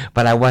it,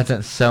 but I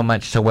wasn't so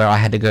much to where I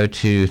had to go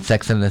to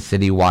Sex and the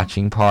City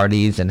watching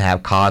parties and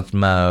have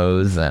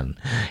Cosmos and,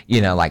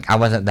 I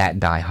wasn't that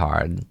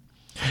diehard.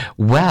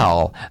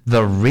 Well,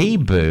 the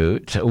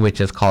reboot,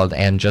 which is called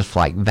And Just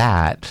Like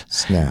That,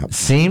 Snap,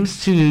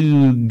 seems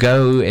to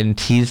go and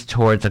tease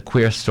towards a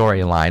queer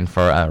storyline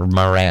for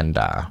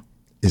Miranda.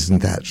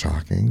 Isn't that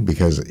shocking?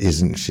 Because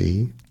isn't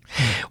she?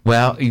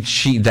 Well,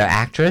 the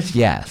actress,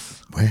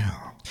 yes.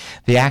 Wow.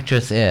 The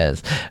actress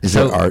is. Is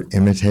it art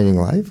imitating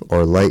life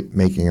or light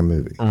making a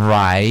movie?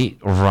 Right.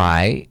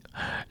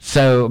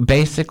 So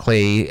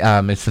basically,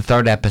 it's the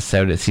third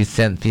episode. It's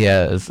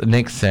Cynthia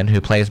Nixon, who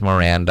plays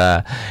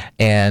Miranda,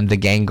 and the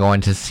gang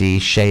going to see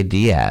Shay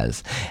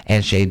Diaz.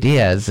 And Shay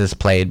Diaz is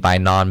played by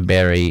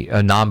non-binary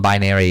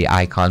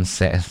icon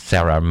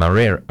Sarah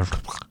Maria.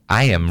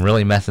 I am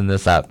really messing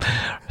this up.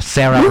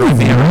 Sarah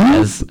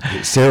Ramirez.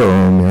 Sarah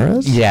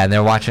Ramirez? Yeah, and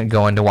they're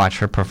going to watch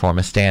her perform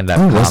a stand-up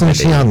comedy. Wasn't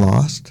she on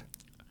Lost?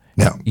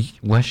 No.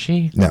 Was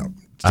she? No.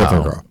 It's a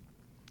different girl.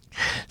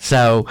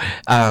 So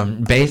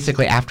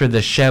basically, after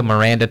the show,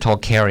 Miranda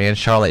told Carrie and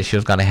Charlotte she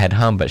was going to head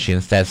home, but she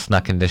instead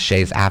snuck into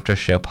Shay's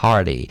after-show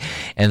party.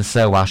 And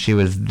so while she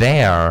was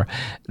there,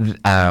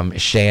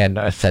 Shay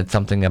had said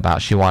something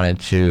about she wanted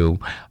to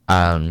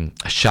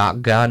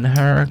shotgun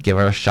her, give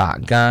her a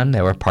shotgun.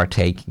 They were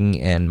partaking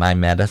in my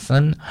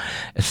medicine.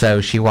 So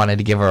she wanted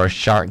to give her a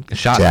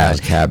shotgun.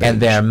 And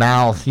their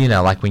mouths,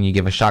 like when you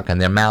give a shotgun,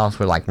 their mouths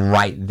were like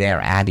right there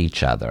at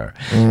each other.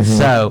 Mm-hmm.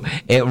 So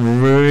it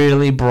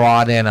really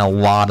brought in a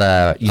lot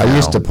of, I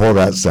used to pull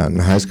that stunt in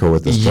high school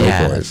with the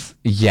Stray Boys.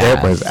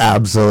 Yes. It was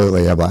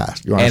absolutely a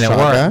blast. You want a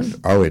shotgun? It worked.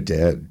 Oh, it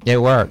did.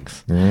 It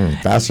works.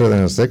 Faster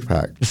than a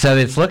six-pack. So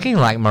it's looking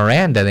like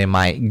Miranda, they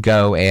might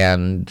go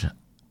and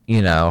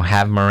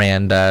have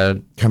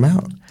Miranda come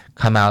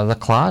out of the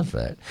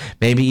closet.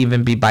 Maybe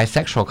even be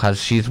bisexual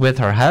because she's with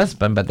her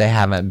husband, but they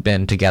haven't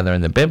been together in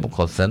the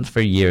biblical sense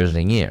for years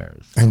and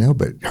years. I know,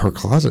 but her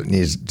closet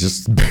needs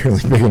just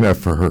barely big enough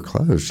for her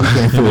clothes. She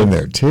can't fit in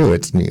there, too.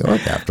 It's New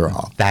York, after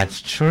all.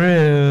 That's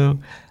true.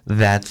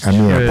 I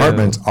mean,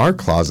 apartments are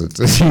closets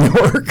in New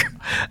York.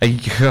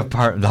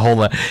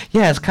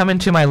 Come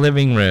into my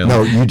living room.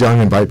 No, you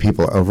don't invite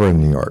people over in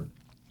New York.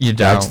 You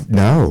don't?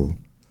 No.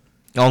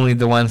 Only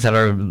the ones that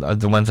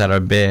are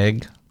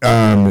big.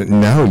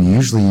 No,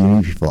 usually you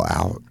meet people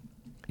out.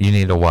 You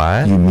need a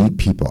what? You meet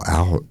people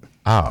out.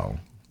 Oh.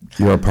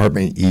 Your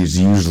apartment is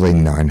usually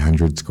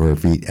 900 square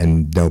feet,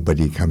 and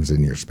nobody comes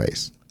in your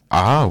space.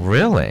 Oh,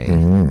 really?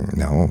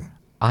 No.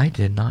 I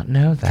did not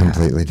know that.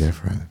 Completely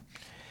different.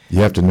 You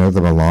have to know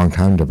them a long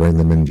time to bring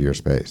them into your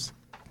space.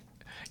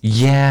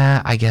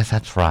 Yeah, I guess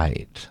that's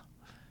right.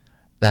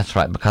 That's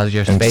right, because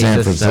your In space San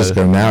is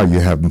Francisco now, you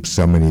have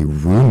so many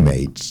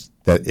roommates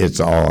that it's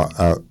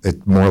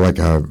more like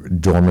a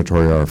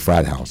dormitory or a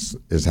frat house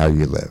is how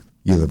you live.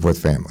 You live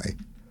with family.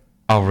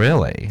 Oh,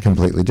 really?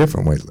 Completely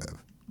different way to live.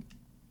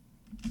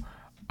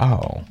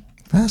 Oh.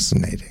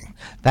 Fascinating.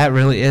 That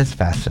really is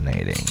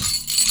fascinating.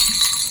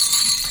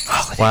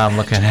 Well, I'm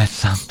looking at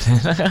something.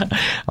 I'm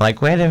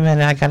like, wait a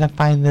minute, I gotta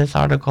find this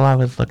article I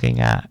was looking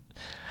at.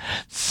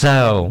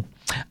 So,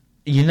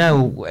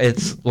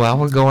 while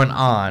we're going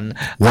on.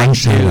 One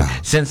shout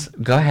out.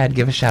 Go ahead,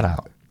 give a shout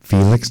out.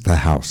 Felix the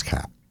House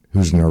Cat,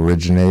 who's an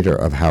originator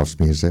of house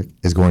music,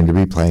 is going to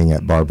be playing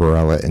at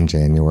Barbarella in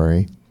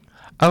January.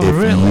 Oh, if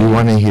really? If you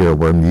want to hear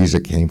where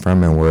music came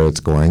from and where it's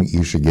going,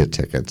 you should get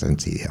tickets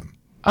and see him.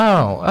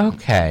 Oh,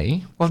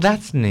 okay. Well,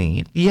 that's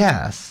neat.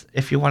 Yes,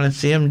 if you want to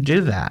see him,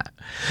 do that.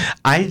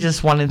 I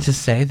just wanted to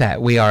say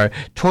that we are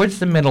towards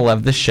the middle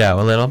of the show,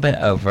 a little bit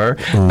over,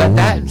 but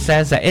that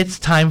says that it's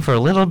time for a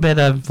little bit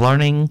of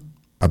learning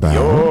about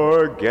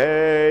your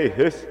gay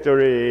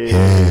history.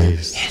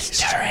 History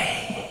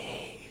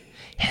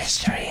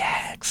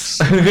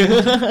X.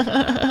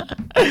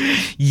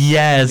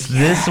 Yes,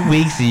 this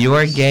week's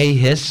Your Gay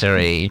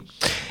History.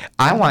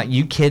 I want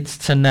you kids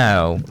to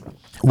know.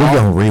 We're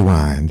going to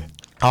rewind.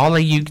 All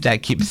of you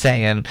that keep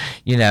saying,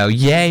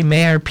 yay,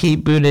 Mayor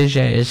Pete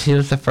Buttigieg, he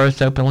was the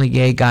first openly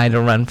gay guy to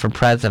run for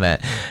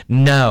president.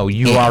 No,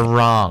 you are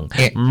wrong.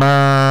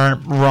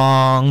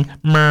 Wrong.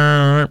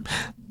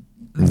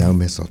 No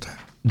mistletoe.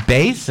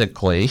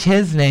 Basically,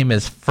 his name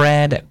is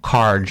Fred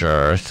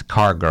Karger,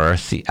 Karger.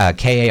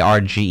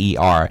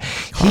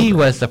 He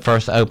was the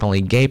first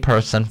openly gay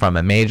person from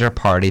a major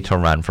party to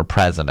run for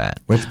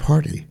president. Which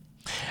party?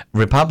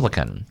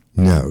 Republican.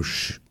 No.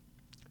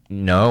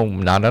 No,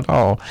 not at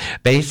all.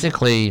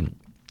 Basically,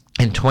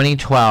 in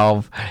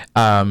 2012,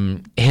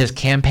 his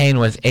campaign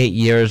was 8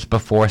 years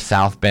before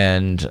South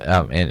Bend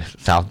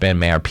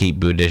Mayor Pete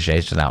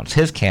Buttigieg announced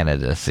his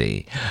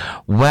candidacy.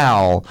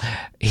 Well,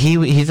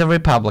 he's a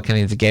Republican.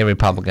 He's a gay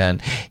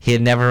Republican. He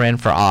had never ran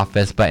for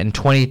office, but in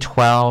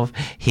 2012,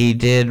 he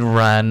did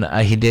run.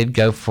 He did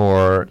go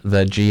for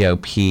the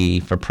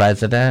GOP for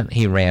president.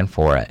 He ran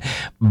for it,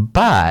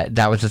 but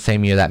that was the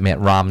same year that Mitt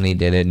Romney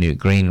did it. Newt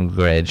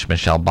Gingrich,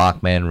 Michelle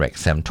Bachmann, Rick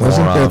Santorum.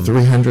 Wasn't there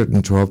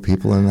 312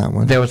 people in that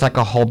one? There was like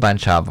a whole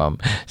bunch of them.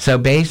 So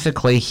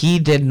basically, he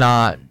did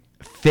not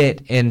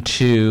fit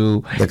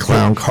into the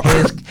clown car.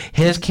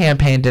 His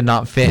campaign did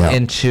not fit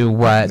into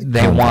what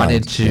they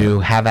wanted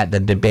to have at the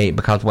debate,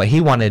 because what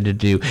he wanted to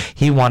do,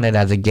 he wanted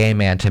as a gay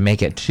man to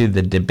make it to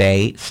the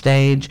debate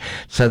stage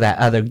so that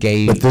other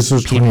gay but this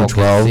was people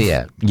 2012? could see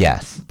it.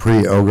 Yes.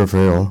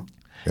 Pre-Ogerfield?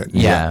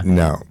 Yeah.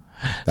 No.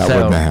 That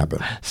wouldn't have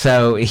happened.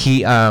 So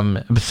he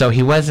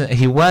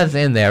was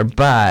in there,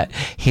 but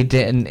he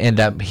didn't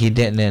end up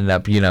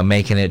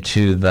making it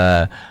to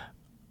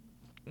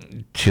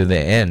the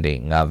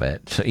ending of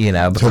it,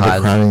 because to the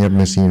crowning of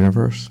Miss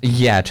Universe.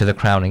 Yeah, to the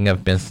crowning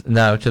of Miss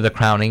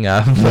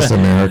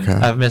America.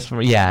 Of Miss,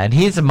 yeah, and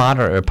he's a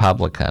moderate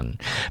Republican,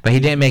 but he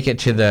didn't make it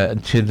to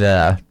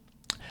the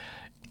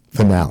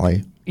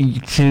finale.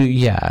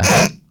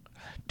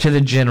 To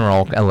the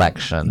general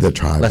election. The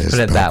tribe. Let's put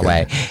it that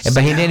way.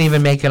 But he didn't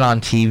even make it on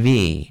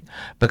TV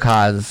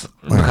because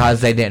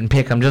they didn't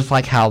pick him. Just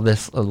like how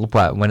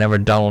whenever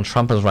Donald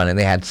Trump was running,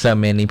 they had so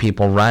many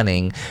people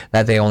running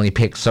that they only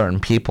picked certain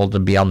people to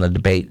be on the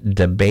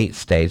debate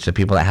stage, the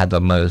people that had the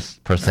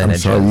most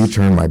percentages. I'm sorry, you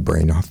turned my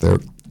brain off there.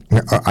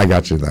 I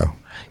got you though.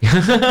 You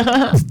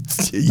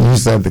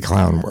said the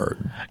clown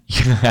word.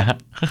 Yeah.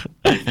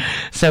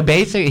 So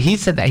basically, he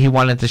said that he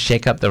wanted to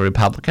shake up the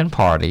Republican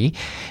Party.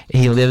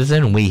 He lives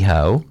in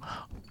WeHo.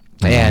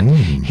 And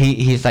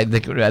he's like, they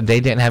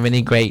didn't have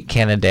any great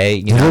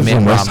candidate. He lives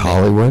in West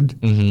Hollywood?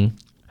 Mm-hmm.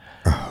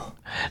 Oh.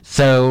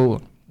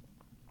 So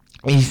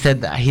he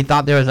said that he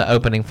thought there was an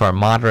opening for a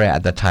moderate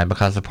at the time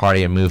because the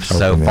party had moved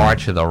so far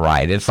to the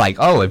right. It's like,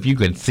 if you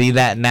could see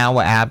that now,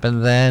 what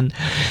happened then?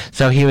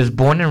 So he was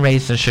born and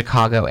raised in the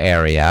Chicago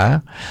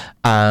area.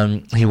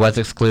 He was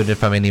excluded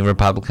from any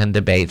Republican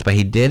debates, but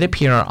he did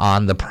appear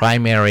on the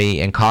primary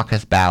and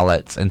caucus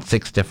ballots in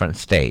 6 different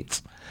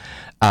states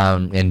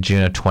in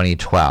June of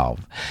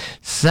 2012.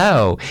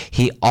 So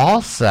he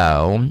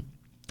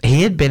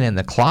had been in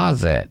the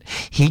closet.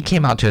 He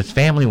came out to his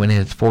family when he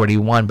was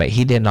 41, but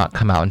he did not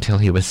come out until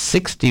he was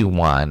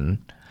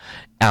 61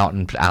 out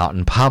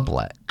in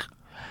public.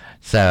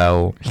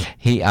 So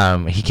he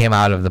came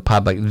out of the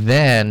public.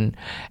 Then,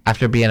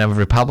 after being a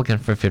Republican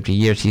for 50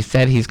 years, he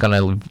said he's going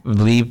to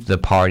leave the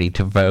party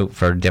to vote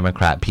for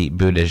Democrat Pete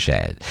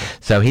Buttigieg.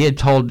 So he and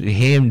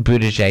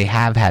Buttigieg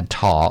have had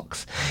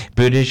talks.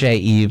 Buttigieg,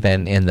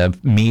 even in the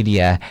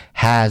media,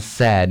 has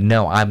said,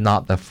 "No, I'm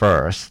not the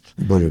first."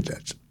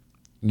 Buttigieg.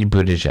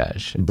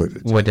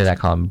 Buttigieg. What did I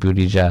call him?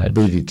 Buttigieg.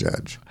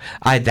 Buttigieg.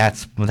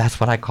 That's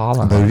what I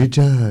call him.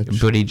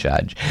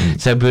 Buttigieg.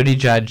 So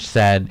Buttigieg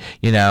said,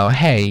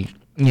 hey,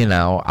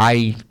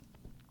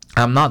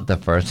 I'm not the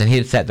first, and he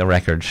had set the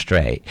record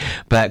straight.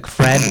 But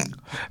Fred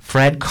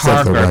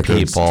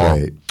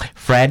Karger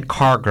Fred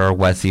Karger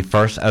was the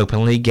first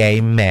openly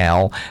gay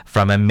male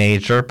from a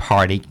major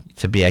party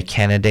to be a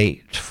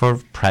candidate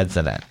for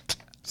president.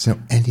 So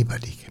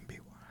anybody can be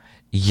one.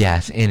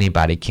 Yes,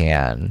 anybody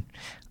can.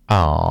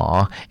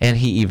 Aw, and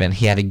he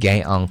had a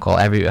gay uncle.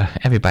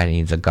 Everybody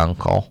needs a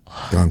gunkle.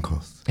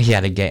 Gunkles. He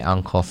had a gay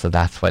uncle, so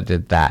that's what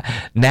did that.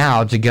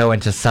 Now, to go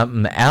into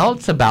something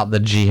else about the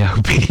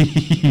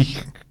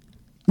GOP.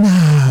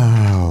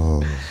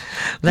 No.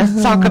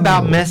 Let's talk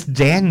about Miss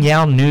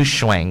Danielle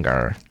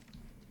Neuschwanger.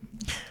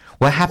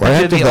 What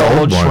happened to the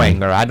old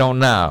Schwanger? I don't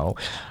know.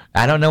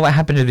 I don't know what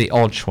happened to the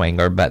old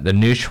Schwanger, but the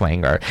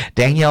Neuschwanger.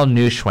 Danielle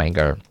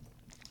Neuschwanger.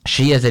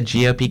 She is a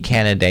GOP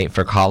candidate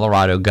for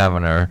Colorado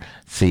governor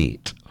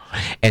seat.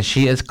 And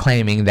she is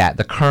claiming that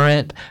the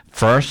current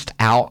first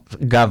gay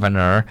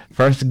governor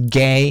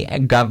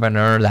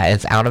that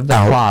is out of the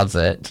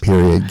closet.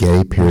 Period,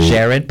 gay, period.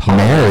 Jared Polis.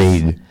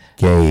 Married,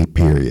 gay,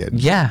 period.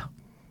 Yeah.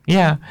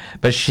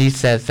 But she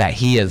says that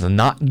he is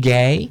not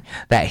gay,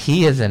 that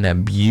he is an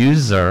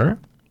abuser.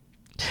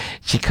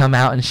 She come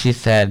out and she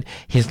said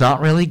he's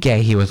not really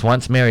gay. He was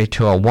once married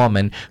to a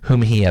woman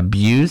whom he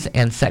abused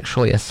and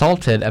sexually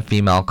assaulted a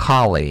female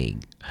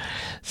colleague.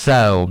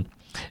 So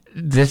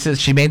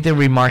she made the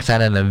remarks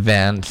at an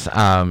event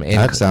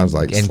that sounds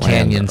like in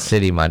Canyon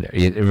City, Monday.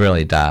 It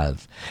really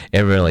does.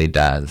 An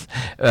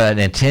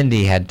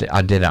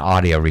attendee did an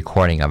audio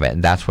recording of it,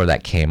 and that's where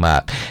that came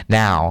up.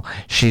 Now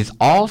she's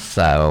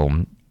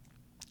also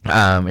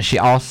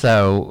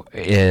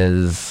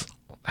is.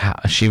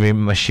 She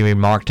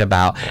remarked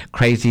about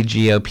crazy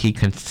GOP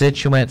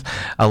constituents,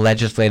 a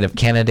legislative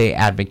candidate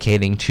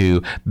advocating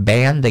to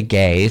ban the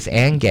gays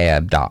and gay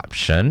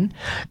adoption,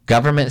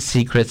 government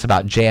secrets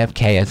about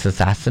JFK's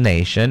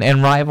assassination,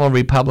 and rival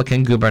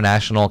Republican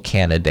gubernatorial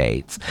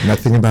candidates.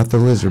 Nothing about the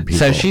lizard people.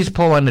 So she's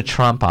pulling a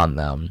Trump on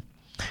them.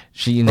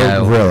 She,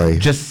 really?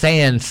 Just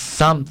saying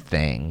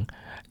something.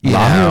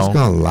 Liar's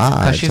gonna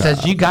lie. Because she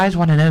says, you guys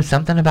want to know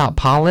something about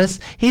Polis?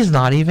 He's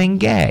not even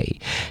gay.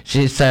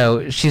 She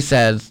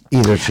says,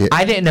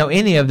 I didn't know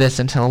any of this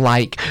until,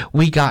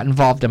 we got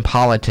involved in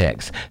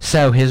politics.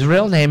 So his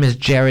real name is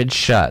Jared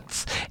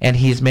Schutz, and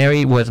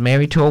was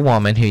married to a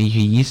woman who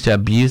he used to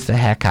abuse the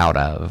heck out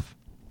of.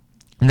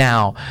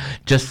 Now,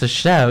 just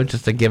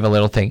to give a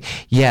little thing,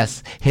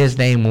 yes, his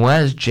name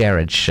was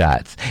Jared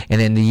Schutz, and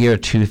in the year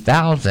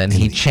 2000,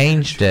 he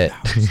changed it.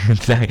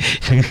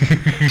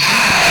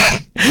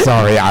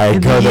 Sorry, I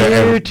go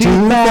there.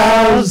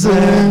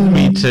 2000.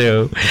 Me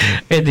too.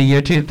 In the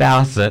year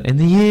 2000.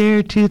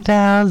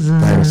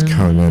 Thanks,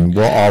 Conan.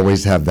 We'll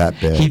always have that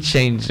bit.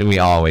 We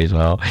always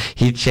will.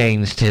 He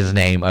changed his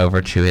name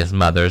over to his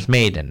mother's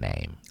maiden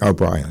name.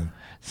 O'Brien.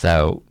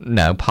 So,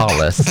 no,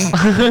 Polis.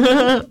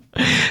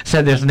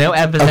 So there's no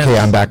evidence. Okay,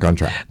 I'm back on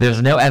track.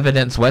 There's no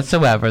evidence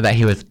whatsoever that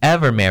he was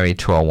ever married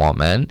to a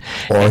woman.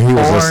 Or he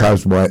was a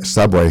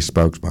subway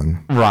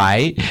spokesman.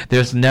 Right.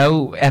 There's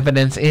no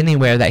evidence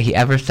anywhere that he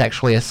ever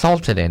sexually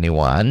assaulted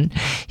anyone.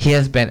 He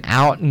has been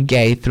out and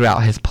gay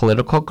throughout his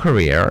political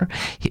career.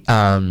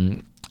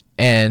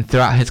 And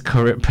throughout his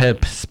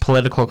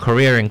political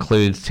career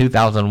includes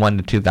 2001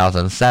 to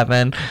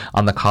 2007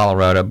 on the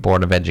Colorado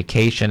Board of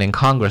Education and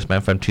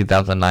congressman from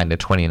 2009 to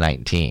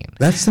 2019.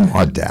 That's some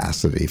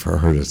audacity for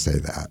her to say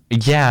that.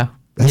 Yeah.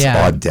 That's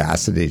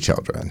audacity,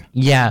 children.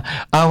 Yeah.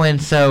 Oh,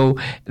 and so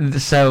she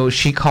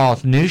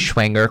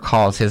Neuschwanger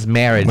calls his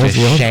marriage a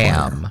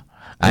sham.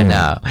 I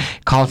know.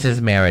 Calls his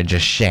marriage a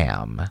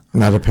sham.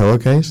 Not a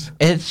pillowcase?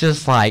 It's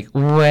just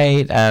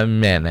wait a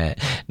minute.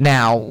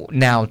 Now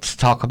to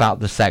talk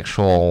about the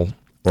sexual...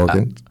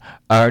 organ?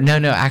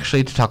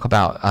 Actually to talk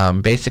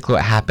about basically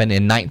what happened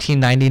in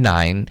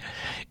 1999.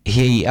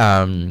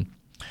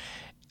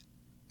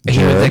 He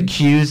was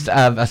accused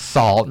of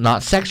assault,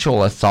 not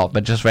sexual assault,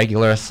 but just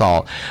regular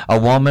assault. A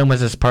woman was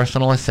his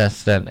personal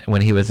assistant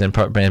when he was in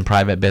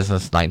private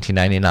business in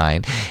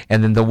 1999.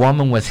 And then the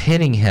woman was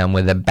hitting him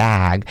with a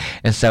bag,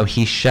 and so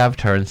he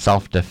shoved her in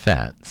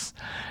self-defense.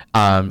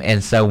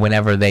 And so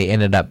whenever they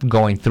ended up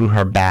going through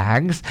her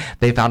bags,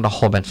 they found a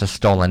whole bunch of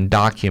stolen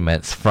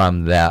documents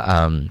from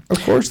the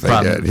of course they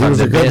did. He was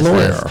a good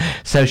lawyer.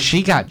 So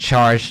she got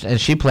charged, and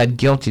she pled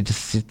guilty to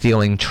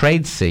stealing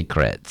trade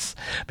secrets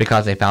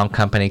because they found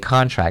company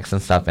contracts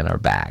and stuff in her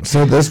bag.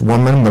 So this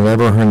woman,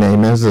 whatever her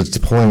name is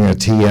pulling a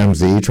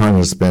TMZ trying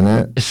to spin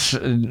it?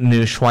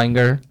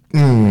 Neuschwanger.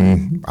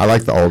 I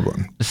like the old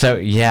one. So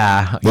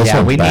yeah, This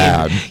yeah, one's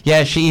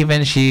bad. She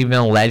even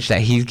alleged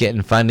that he's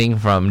getting funding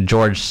from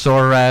George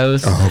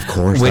Soros. Oh, of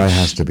course, that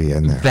has to be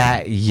in there.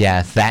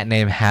 That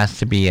name has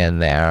to be in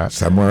there.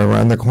 Somewhere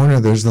around the corner,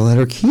 there's the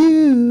letter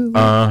Q.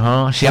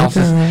 She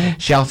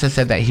also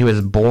said that he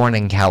was born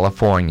in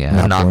California,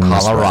 not born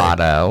this way.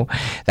 Colorado.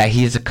 That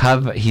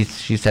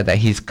she said that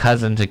he's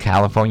cousin to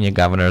California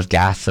Governor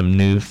Gavin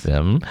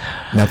Newsom.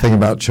 Nothing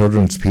about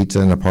children's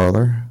pizza in a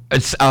parlor.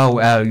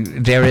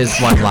 There is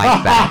one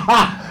like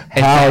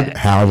that.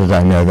 How did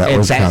I know that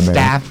was coming?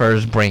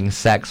 Staffers bring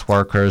sex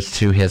workers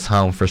to his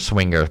home for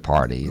swinger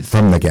parties.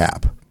 From the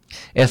Gap.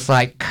 It's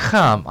like,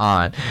 come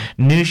on,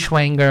 new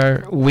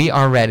schwanger. We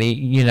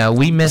already,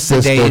 we miss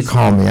the days. Sister,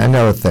 call me. I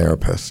know a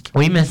therapist.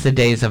 We miss the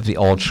days of the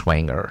old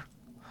schwanger.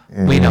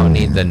 We don't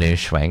need the new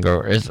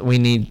schwanger. We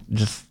need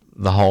just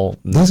the whole.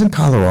 Doesn't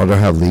Colorado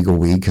have legal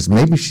weed? Because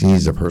maybe she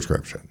needs a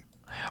prescription.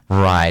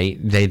 Right,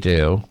 they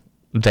do.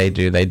 They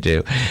do.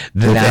 If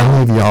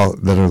any of y'all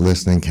that are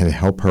listening can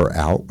help her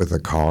out with a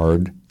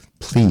card,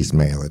 please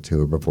mail it to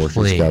her before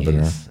she's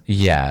governor.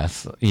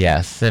 Yes.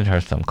 Send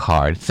her some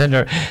cards. Send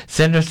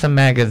her some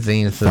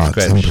magazine Thoughts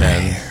subscriptions.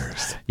 and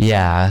prayers.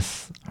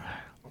 Yes.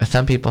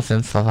 Some people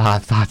send a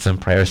lot of thoughts and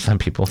prayers. Some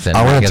people send.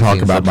 I want to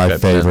talk about my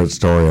subscriptions. favorite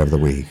story of the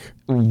week.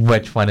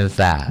 Which one is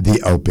that?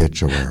 The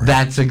obituary.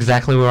 That's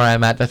exactly where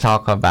I'm at to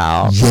talk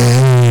about.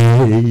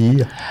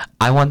 Yay!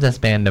 I want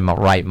this man to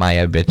write my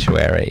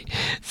obituary.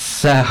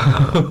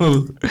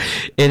 So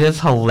it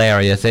is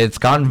hilarious. It's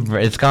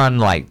gone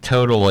like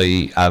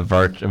totally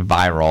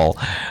viral.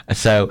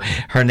 So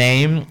her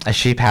name,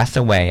 she passed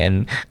away,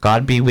 and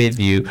God be with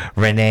you,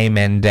 Renee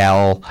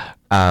Mandel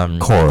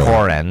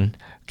Corrin.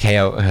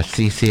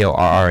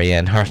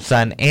 Ccorren. Her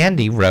son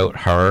Andy wrote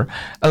her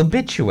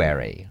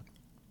obituary.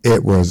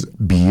 It was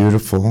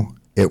beautiful.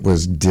 It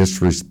was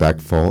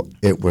disrespectful.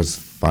 It was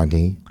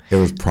funny. It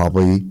was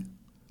probably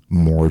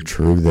more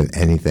true than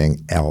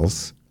anything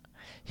else.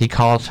 He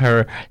calls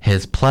her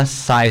his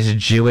plus-size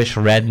Jewish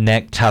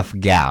redneck tough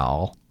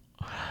gal.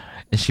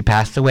 And she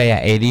passed away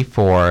at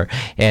 84,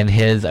 and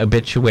his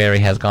obituary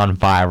has gone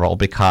viral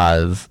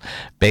because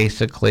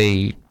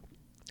basically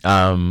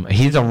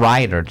he's a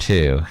writer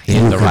too.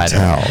 He's a writer.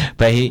 Tell.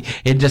 But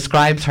it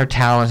describes her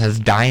talents as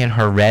dyeing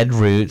her red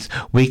roots,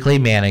 weekly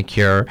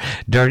manicure,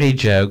 dirty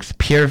jokes,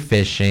 pier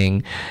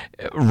fishing,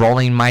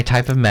 rolling my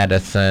type of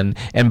medicine,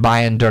 and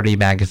buying dirty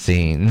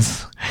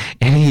magazines.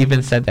 And he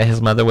even said that his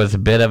mother was a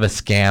bit of a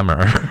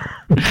scammer.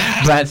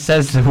 But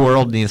says the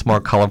world needs more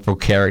colorful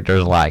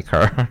characters like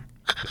her.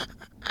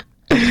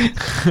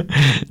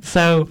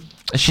 So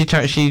she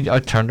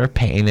turned her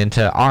pain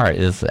into art,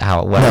 is how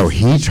it was. No,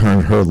 he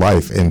turned her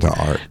life into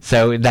art.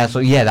 So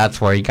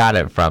that's where he got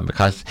it from,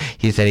 because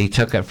he said he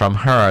took it from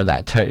her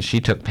that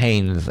she took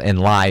pains in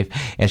life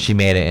and she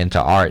made it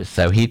into art.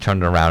 So he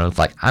turned around and was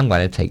like, I'm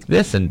going to take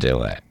this and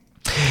do it.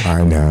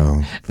 I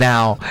know.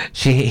 Now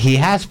he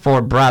has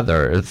 4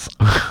 brothers.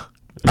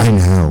 I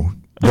know.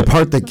 The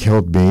part that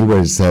killed me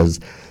was it says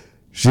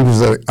she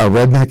was a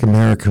redneck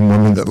American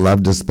woman that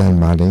loved to spend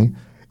money.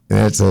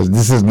 And it says,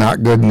 this is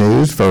not good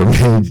news for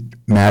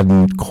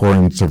Madden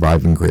Corrin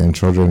surviving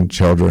grandchildren,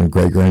 children,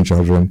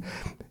 great-grandchildren,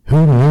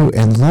 who knew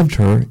and loved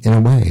her in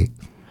a way.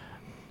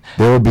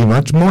 There will be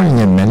much mourning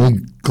in many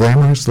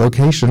glamorous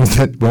locations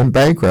that went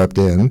bankrupt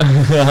in.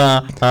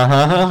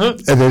 And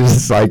then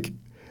it's like,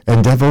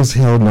 in Devil's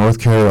Hill, North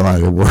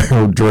Carolina,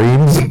 where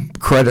dreams,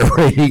 credit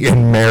rating,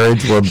 and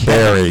marriage were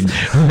buried.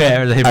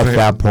 At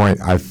that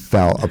point, I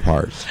fell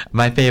apart.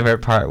 My favorite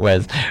part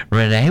was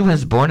Renee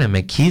was born in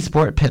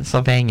McKeesport,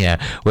 Pennsylvania,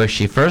 where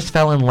she first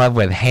fell in love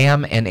with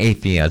ham and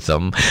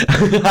atheism.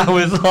 I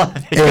was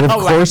like, and of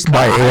course,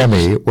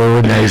 Miami,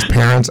 where Renee's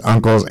parents,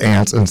 uncles,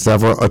 aunts, and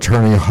several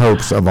eternal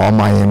hopes of all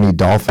Miami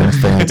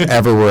Dolphins fans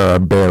everywhere are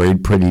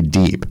buried pretty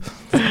deep.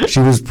 She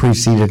was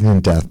preceded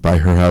in death by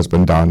her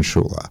husband, Don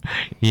Shula.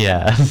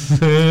 Yes.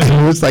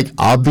 It was like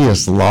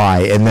obvious lie,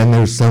 and then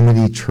there's so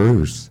many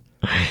truths.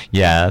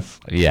 Yes.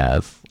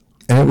 And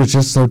it was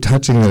just so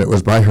touching that it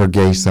was by her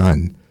gay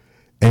son.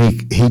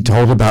 And he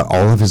told about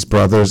all of his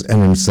brothers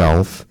and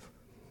himself.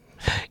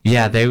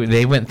 Yeah,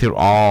 they went through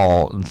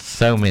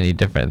so many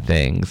different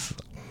things.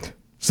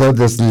 So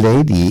this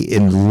lady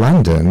in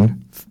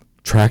London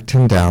tracked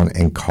him down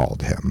and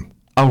called him.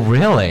 Oh,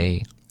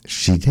 really?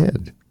 She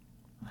did.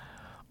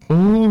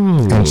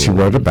 Ooh. And she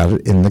wrote about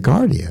it in The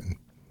Guardian.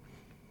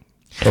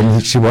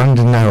 And she wanted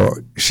to know,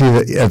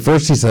 at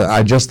first she said,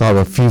 I just thought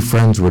a few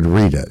friends would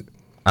read it.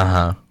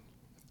 Uh-huh.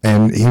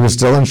 And he was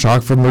still in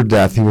shock from her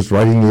death. He was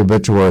writing the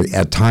obituary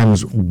at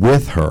times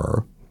with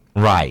her.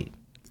 Right.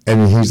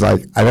 And he's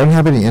like, I don't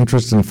have any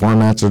interest in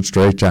formats or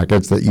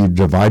straitjackets that you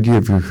divide you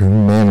of your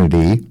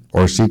humanity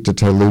or seek to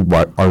totally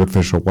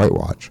artificial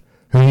whitewash.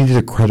 Who needed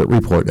a credit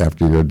report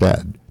after you're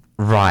dead?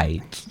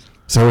 Right.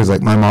 So he's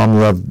like, my mom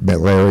loved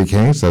Larry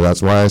King, so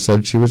that's why I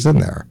said she was in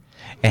there.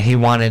 And he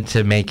wanted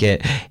to make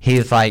it,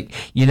 he's like,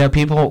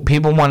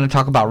 people want to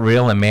talk about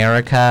real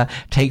America.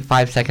 Take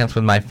 5 seconds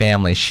with my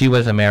family. She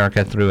was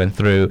America through and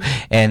through.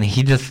 And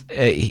he just,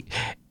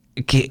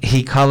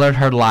 he colored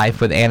her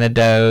life with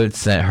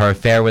anecdotes and her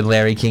affair with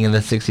Larry King in the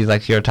 60s,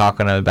 like you're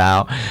talking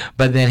about.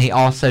 But then he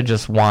also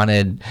just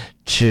wanted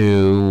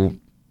to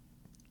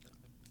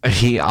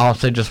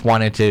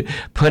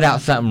put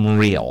out something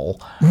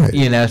real, Right.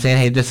 saying,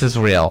 hey, this is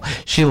real.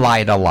 She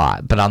lied a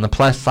lot, but on the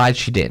plus side,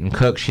 she didn't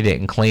cook, she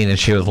didn't clean, and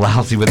she was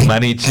lousy with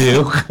money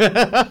too.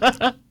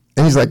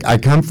 And he's like, I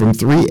come from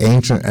 3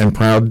 ancient and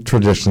proud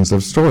traditions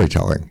of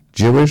storytelling: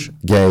 Jewish,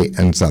 gay,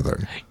 and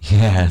Southern.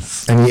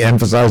 Yes. And he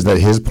emphasized that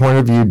his point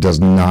of view does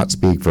not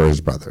speak for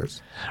his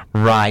brothers.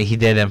 Right, he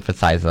did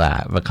emphasize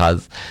that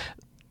because,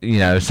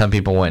 some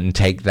people wouldn't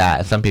take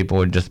that. Some people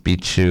would just be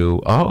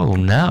too, oh,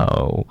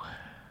 no.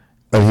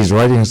 But he's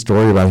writing a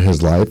story about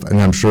his life, and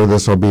I'm sure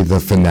this will be the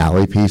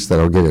finale piece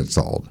that'll get it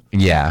sold.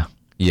 Yeah.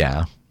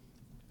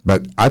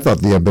 But I thought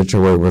the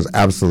obituary was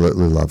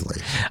absolutely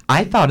lovely.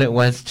 I thought it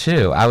was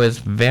too. I was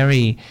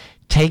very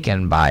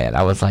taken by it.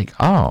 I was like,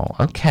 oh,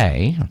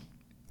 okay.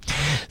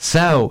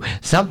 So,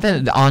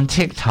 something on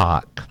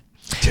TikTok.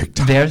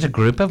 There's a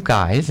group of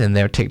guys, and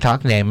their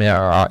TikTok name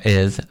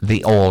is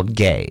The Old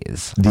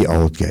Gays. The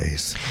Old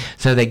Gays.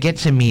 So they get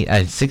to meet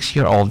a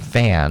 6-year-old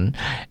fan,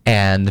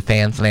 and the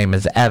fan's name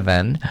is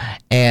Evan,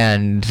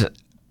 and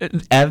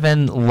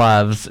Evan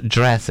loves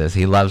dresses.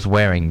 He loves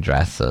wearing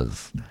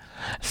dresses.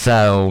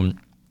 So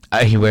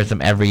he wears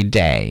them every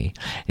day.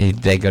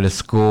 They go to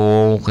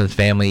school with his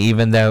family,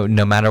 even though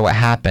no matter what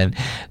happened,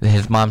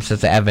 his mom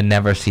says that Evan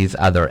never sees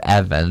other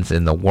Evans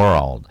in the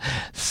world.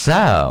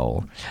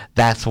 So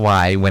that's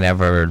why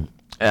whenever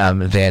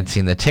they had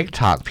seen the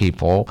TikTok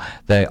people,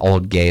 the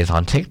old gays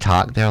on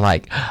TikTok, they're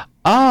like,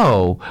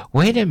 oh,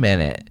 wait a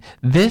minute.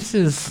 This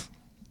is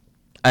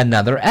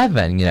another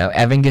Evan.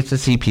 Evan gets to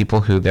see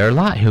people who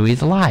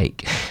he's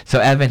like. So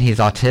Evan, he's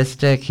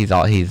autistic,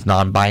 he's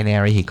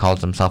non-binary, he calls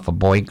himself a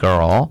boy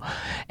girl,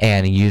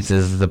 and he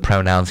uses the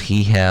pronouns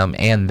he, him,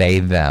 and they,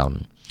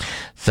 them.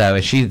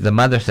 So the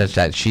mother says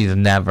that she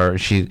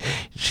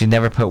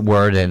never put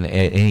word in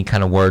any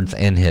kind of words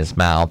in his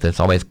mouth.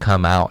 It's always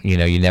come out. You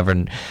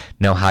never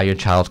know how your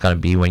child's going to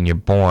be when you're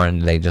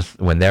born.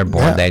 When they're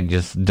born, they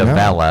just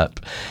develop,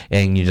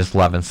 and you just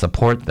love and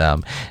support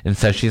them. And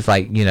so she's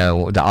like, the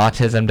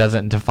autism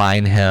doesn't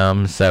define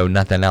him, so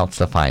nothing else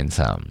defines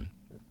him.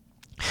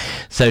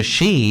 So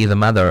she, the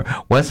mother,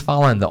 was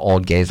following the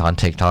old gays on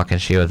TikTok, and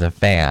she was a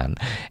fan.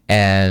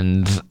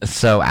 And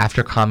so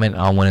after commenting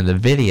on one of the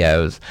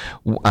videos,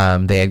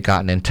 they had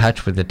gotten in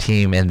touch with the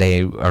team, and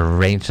they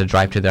arranged to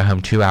drive to their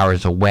home 2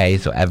 hours away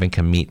so Evan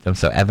can meet them.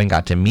 So Evan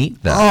got to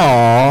meet them.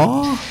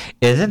 Aww.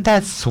 Isn't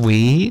that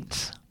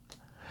sweet?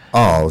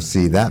 Oh,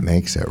 see, that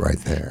makes it right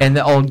there. And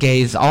the old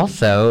gays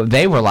also,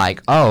 they were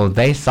like, oh,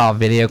 they saw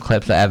video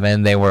clips of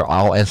Evan. They were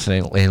all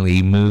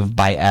instantly moved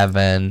by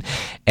Evan.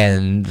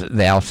 And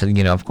they all said,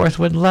 of course,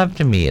 would love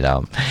to meet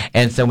him.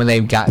 And so when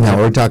they got... Now,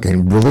 we're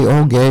talking really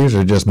old gays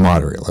or just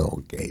moderately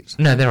old gays?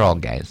 No, they're all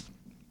gays.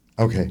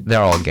 Okay. They're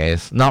all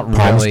gays. Not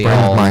Palm really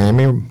Springs, old.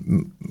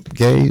 Miami,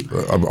 gay,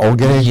 old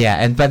gay?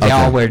 Yeah, but they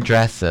all wear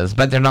dresses.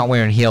 But they're not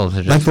wearing heels.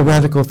 They're just, Like the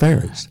Radical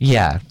Fairies.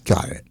 yeah.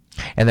 Got it.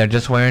 And they're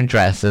just wearing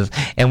dresses.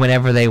 And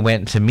whenever they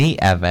went to meet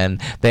Evan,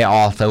 they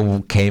also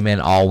came in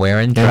all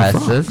wearing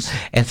dresses.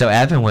 And so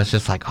Evan was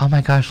just like, oh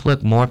my gosh,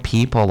 look, more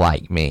people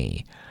like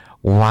me.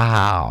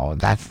 Wow.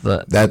 That's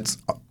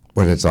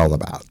what it's all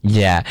about.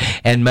 Yeah.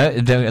 And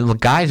the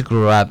guys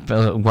grew up,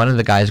 one of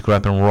the guys grew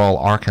up in rural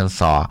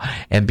Arkansas,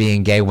 and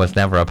being gay was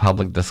never a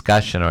public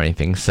discussion or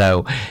anything.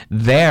 So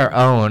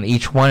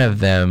each one of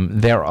them,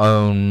 their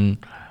own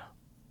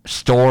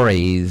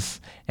stories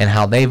and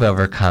how they've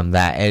overcome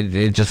that,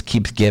 it just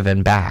keeps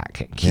giving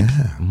back. It keeps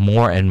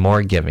more and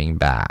more giving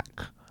back.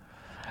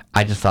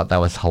 I just thought that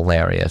was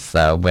hilarious.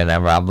 So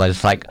whenever I'm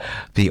just like,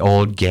 the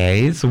old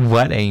gays,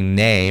 what a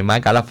name. I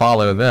gotta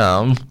follow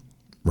them.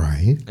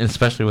 Right.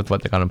 Especially with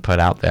what they're gonna put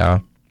out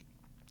there.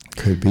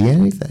 Could be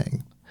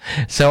anything.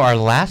 So our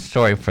last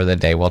story for the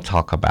day we'll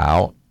talk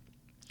about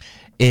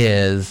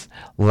is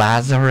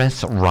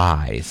Lazarus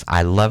Rise.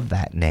 I love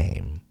that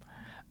name.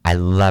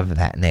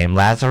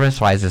 Lazarus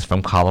Rise is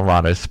from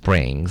Colorado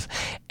Springs,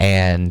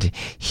 and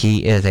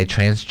he is a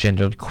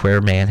transgendered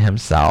queer man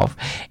himself.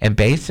 And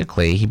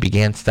basically, he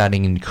began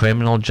studying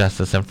criminal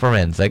justice and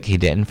forensic. He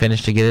didn't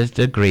finish to get his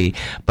degree,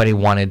 but he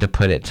wanted to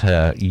put it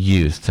to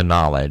use, to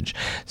knowledge.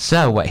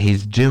 So what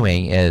he's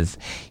doing is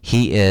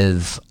he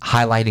is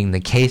highlighting the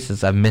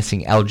cases of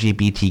missing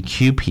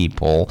LGBTQ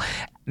people,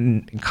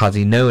 because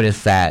he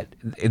noticed that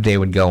they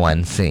would go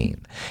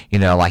unseen.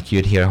 Like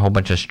you'd hear a whole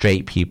bunch of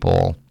straight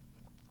people,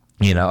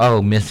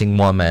 missing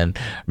woman,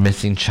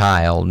 missing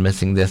child,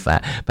 missing this,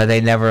 that. But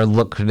they never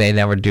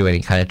do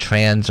any kind of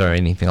trans or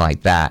anything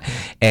like that.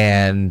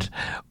 And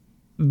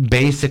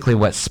basically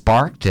what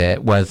sparked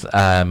it was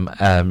in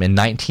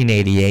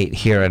 1988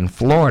 here in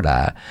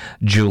Florida,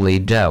 Julie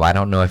Doe. I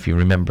don't know if you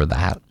remember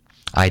that.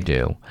 I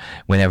do.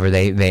 Whenever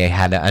they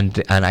had an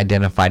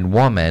unidentified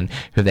woman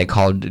who they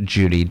called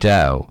Julie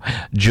Doe.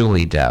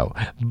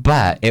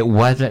 But it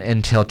wasn't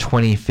until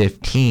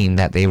 2015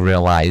 that they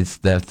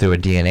realized that through a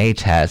DNA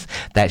test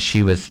that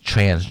she was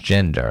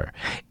transgender.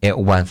 It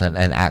wasn't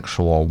an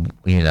actual,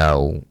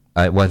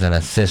 it wasn't a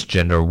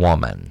cisgender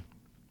woman.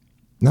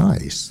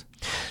 Nice.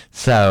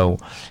 So,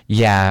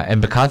 yeah,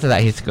 and because of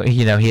that,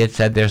 he had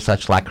said there's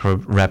such lack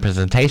of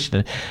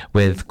representation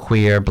with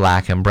queer,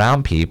 black, and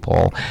brown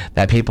people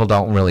that people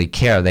don't really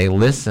care. They don't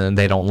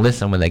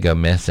listen when they go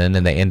missing,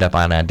 and they end up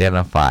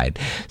unidentified.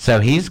 So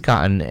he's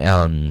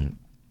gotten,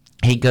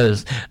 he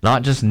goes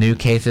not just new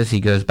cases, he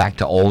goes back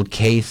to old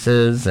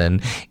cases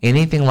and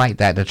anything like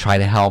that to try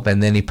to help.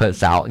 And then he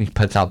puts out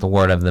the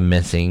word of the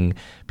missing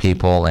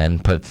people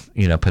and puts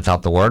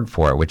out the word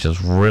for it, which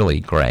is really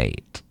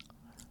great.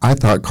 I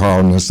thought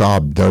Carl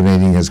Nassab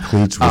donating his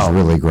cleats was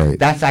really great.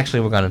 That's actually,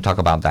 we're going to talk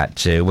about that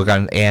too. We're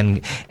going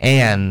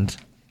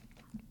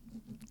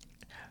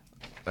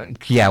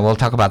we'll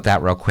talk about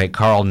that real quick.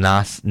 Carl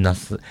how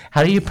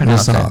do you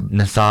pronounce that?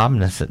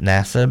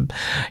 Nassab.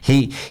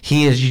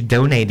 He is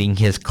donating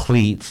his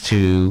cleats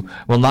to,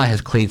 well, not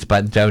his cleats,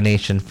 but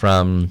donation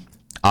from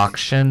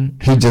auction.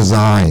 He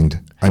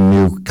designed a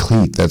new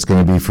cleat that's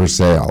going to be for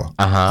sale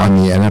on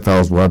the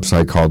NFL's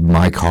website called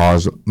My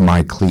Cause,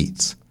 My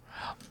Cleats.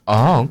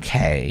 Oh,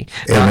 okay.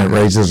 And it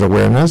raises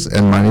awareness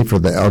and money for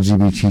the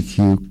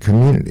LGBTQ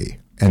community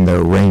and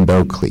their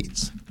rainbow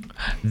cleats.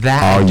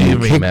 That all I do you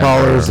remember.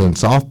 kickballers and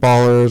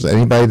softballers,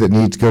 anybody that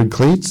needs good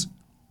cleats,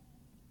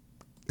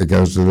 it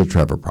goes to the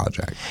Trevor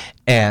Project.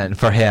 And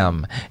for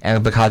him,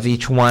 and because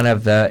each one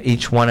of the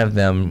football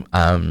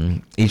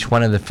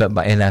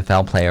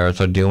NFL players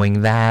are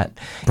doing that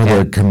For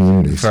their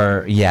communities.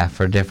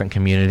 For different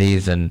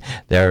communities, and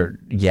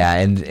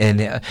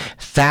and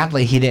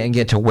sadly he didn't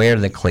get to wear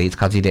the cleats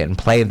because he didn't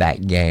play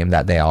that game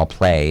that they all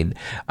played.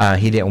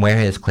 He didn't wear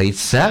his cleats,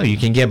 so you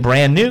can get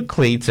brand new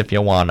cleats if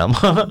you want them.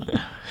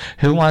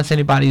 Who wants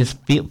anybody's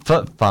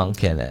foot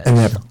funk in it? And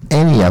if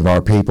any of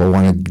our people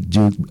want to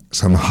do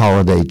some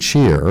holiday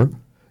cheer,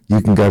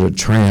 you can go to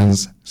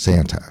Trans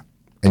Santa,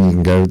 and you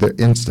can go to their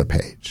Insta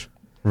page.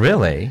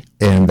 Really?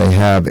 And they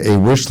have a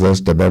wish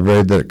list of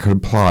everybody that could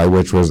apply,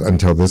 which was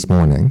until this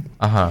morning.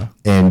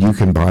 And you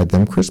can buy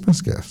them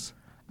Christmas gifts.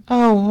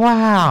 Oh,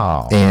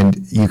 wow.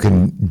 And you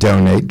can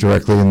donate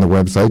directly in the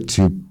website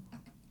to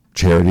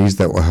charities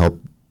that will help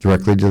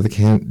directly to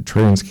the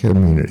trans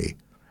community.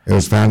 It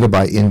was founded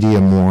by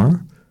India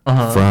Moore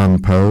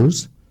from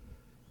Pose,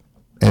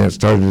 and it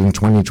started in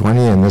 2020,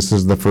 and this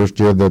is the first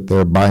year that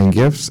they're buying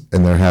gifts,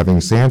 and they're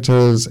having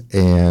Santas,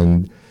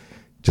 and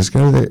just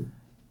go to the...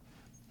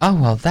 Oh,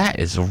 well, that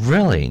is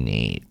really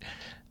neat.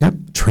 Yep,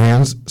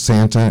 Trans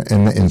Santa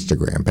and the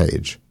Instagram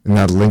page. And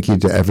that'll link you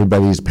to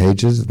everybody's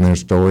pages and their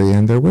story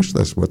and their wish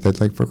list, what they'd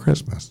like for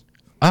Christmas.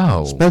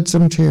 Oh. Spread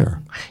some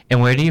cheer.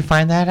 And where do you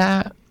find that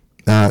at?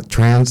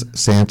 Trans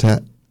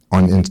Santa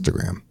on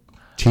Instagram.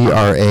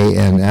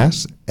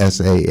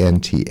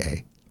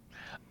 TransSanta.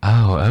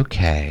 Oh,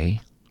 okay.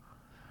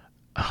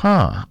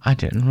 Huh, I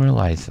didn't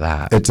realize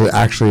that. It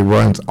actually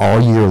runs all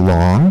year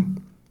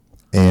long,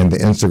 and the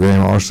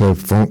Instagram also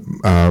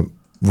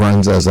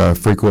runs as a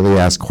frequently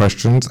asked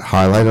questions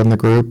highlight on the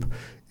group.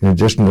 In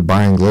addition to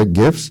buying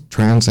gifts,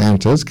 Trans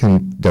Santas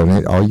can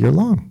donate all year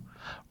long.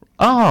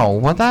 Oh,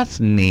 well, that's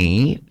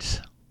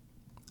neat.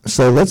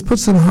 So let's put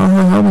some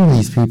heart in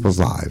these people's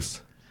lives.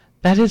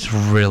 That is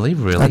really,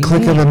 really A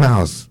click neat. of a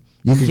mouse.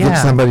 You could give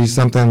somebody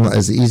something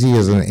as easy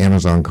as an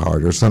Amazon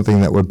card or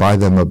something that would buy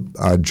them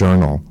a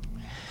journal.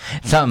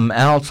 Something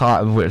else,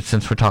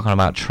 since we're talking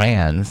about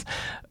trans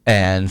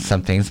and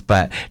some things,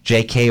 but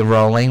J.K.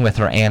 Rowling with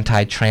her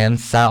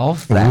anti-trans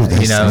self, the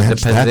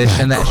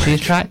position that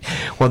she's trying.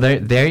 Well,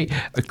 Quidditch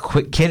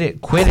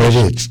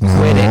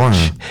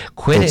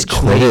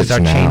leagues are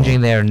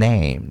changing their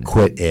name.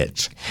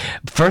 Quidditch.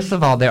 First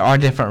of all, there are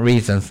different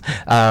reasons.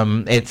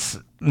 It's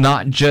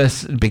not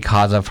just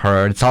because of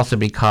her. It's also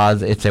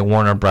because it's a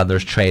Warner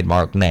Brothers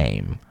trademark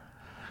name.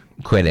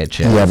 Quidditch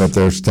is. Yeah, but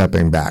they're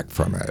stepping back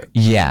from it.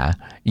 Yeah.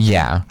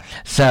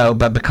 So,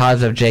 but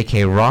because of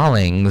J.K.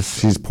 Rowling's...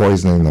 She's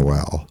poisoning the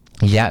well.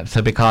 Yeah,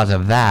 so because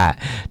of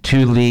that,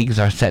 2 leagues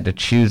are set to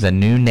choose a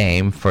new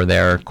name for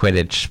their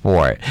Quidditch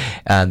sport.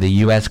 The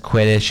U.S.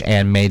 Quidditch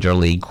and Major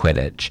League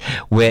Quidditch,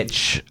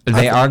 which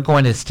they are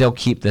going to still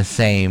keep the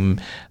same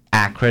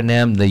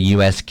acronym, the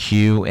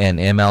USQ and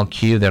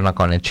MLQ. They're not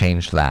going to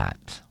change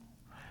that.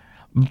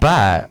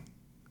 But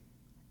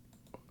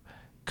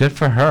good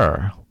for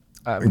her.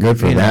 Good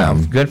for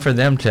them. Good for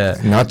them to.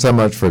 Not so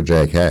much for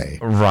JK.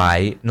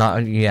 Right.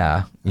 Not.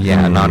 Yeah.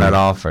 Not at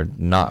all for.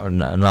 Not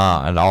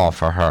at all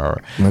for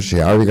her. But she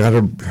already got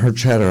her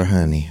cheddar,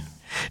 honey.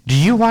 Do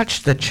you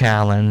watch The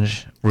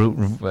Challenge,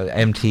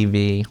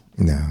 MTV?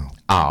 No.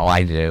 Oh,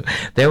 I do.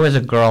 There was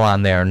a girl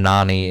on there,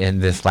 Nani, in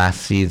this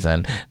last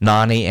season.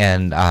 Nani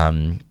and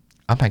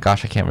Oh my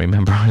gosh, I can't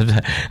remember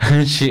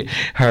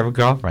her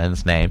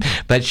girlfriend's name.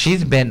 But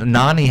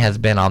Nani has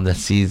been on the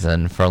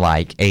season for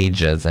like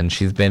ages, and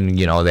she's been,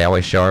 they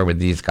always show her with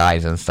these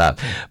guys and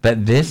stuff.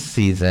 But this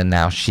season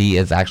now, she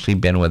has actually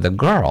been with a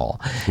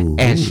girl. Ooh,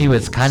 and she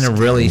was kind of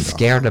really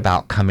scared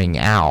about coming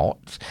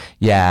out.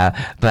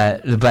 Yeah,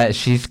 but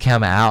she's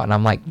come out, and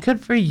I'm like, good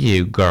for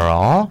you,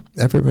 girl.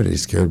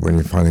 Everybody's scared when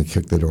you finally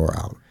kick the door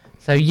out.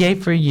 So yay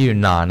for you,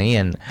 Nani,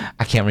 and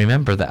I can't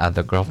remember the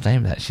other girl's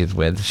name that she's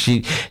with.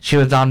 She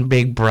was on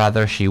Big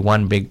Brother. She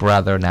won Big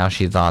Brother. Now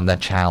she's on the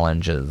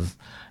challenges.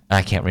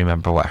 I can't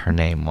remember what her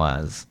name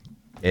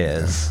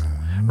is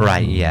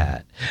right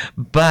yet.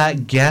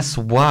 But guess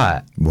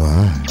what?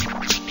 What?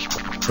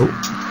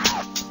 Oh.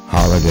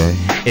 Holiday.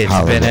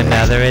 It's been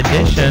another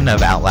edition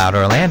of Out Loud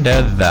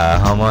Orlando, the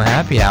Homo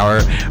Happy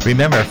Hour.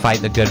 Remember, fight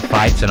the good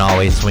fights and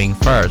always swing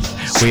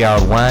first. We are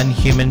one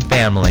human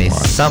family,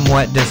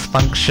 somewhat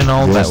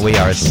dysfunctional, but we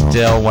are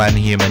still one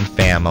human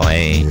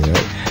family. Yep.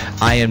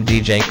 I am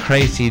DJ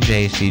Crazy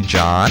JC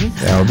John.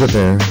 Elder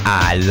Bear.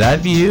 I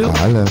love you.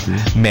 I love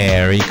you.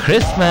 Merry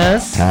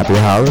Christmas. Happy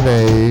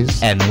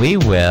holidays. And we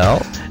will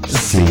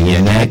see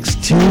you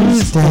next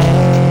Tuesday.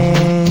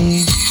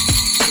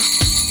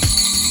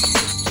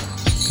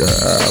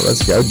 Girl,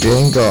 let's go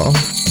jingle.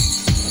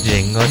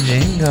 Jingle,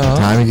 jingle.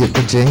 Time to get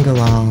the jingle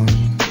on.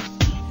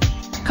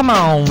 Come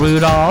on,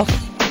 Rudolph.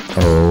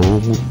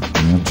 Oh,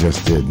 you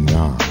just did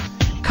not.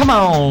 Come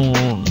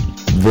on,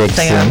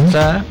 Vixen.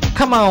 Santa.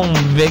 Come on,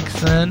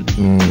 Vixen.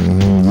 You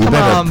Come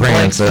better on,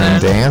 Prancer Vixen.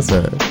 and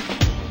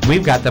Dancer.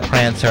 We've got the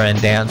Prancer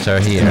and Dancer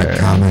here. And the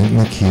Comet and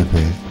the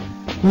Cupid.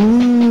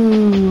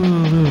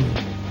 Ooh.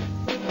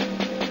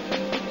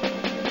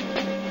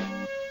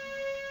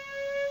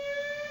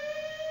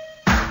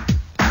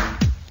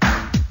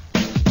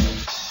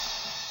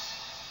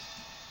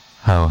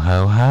 Ho,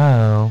 ho,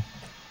 ho.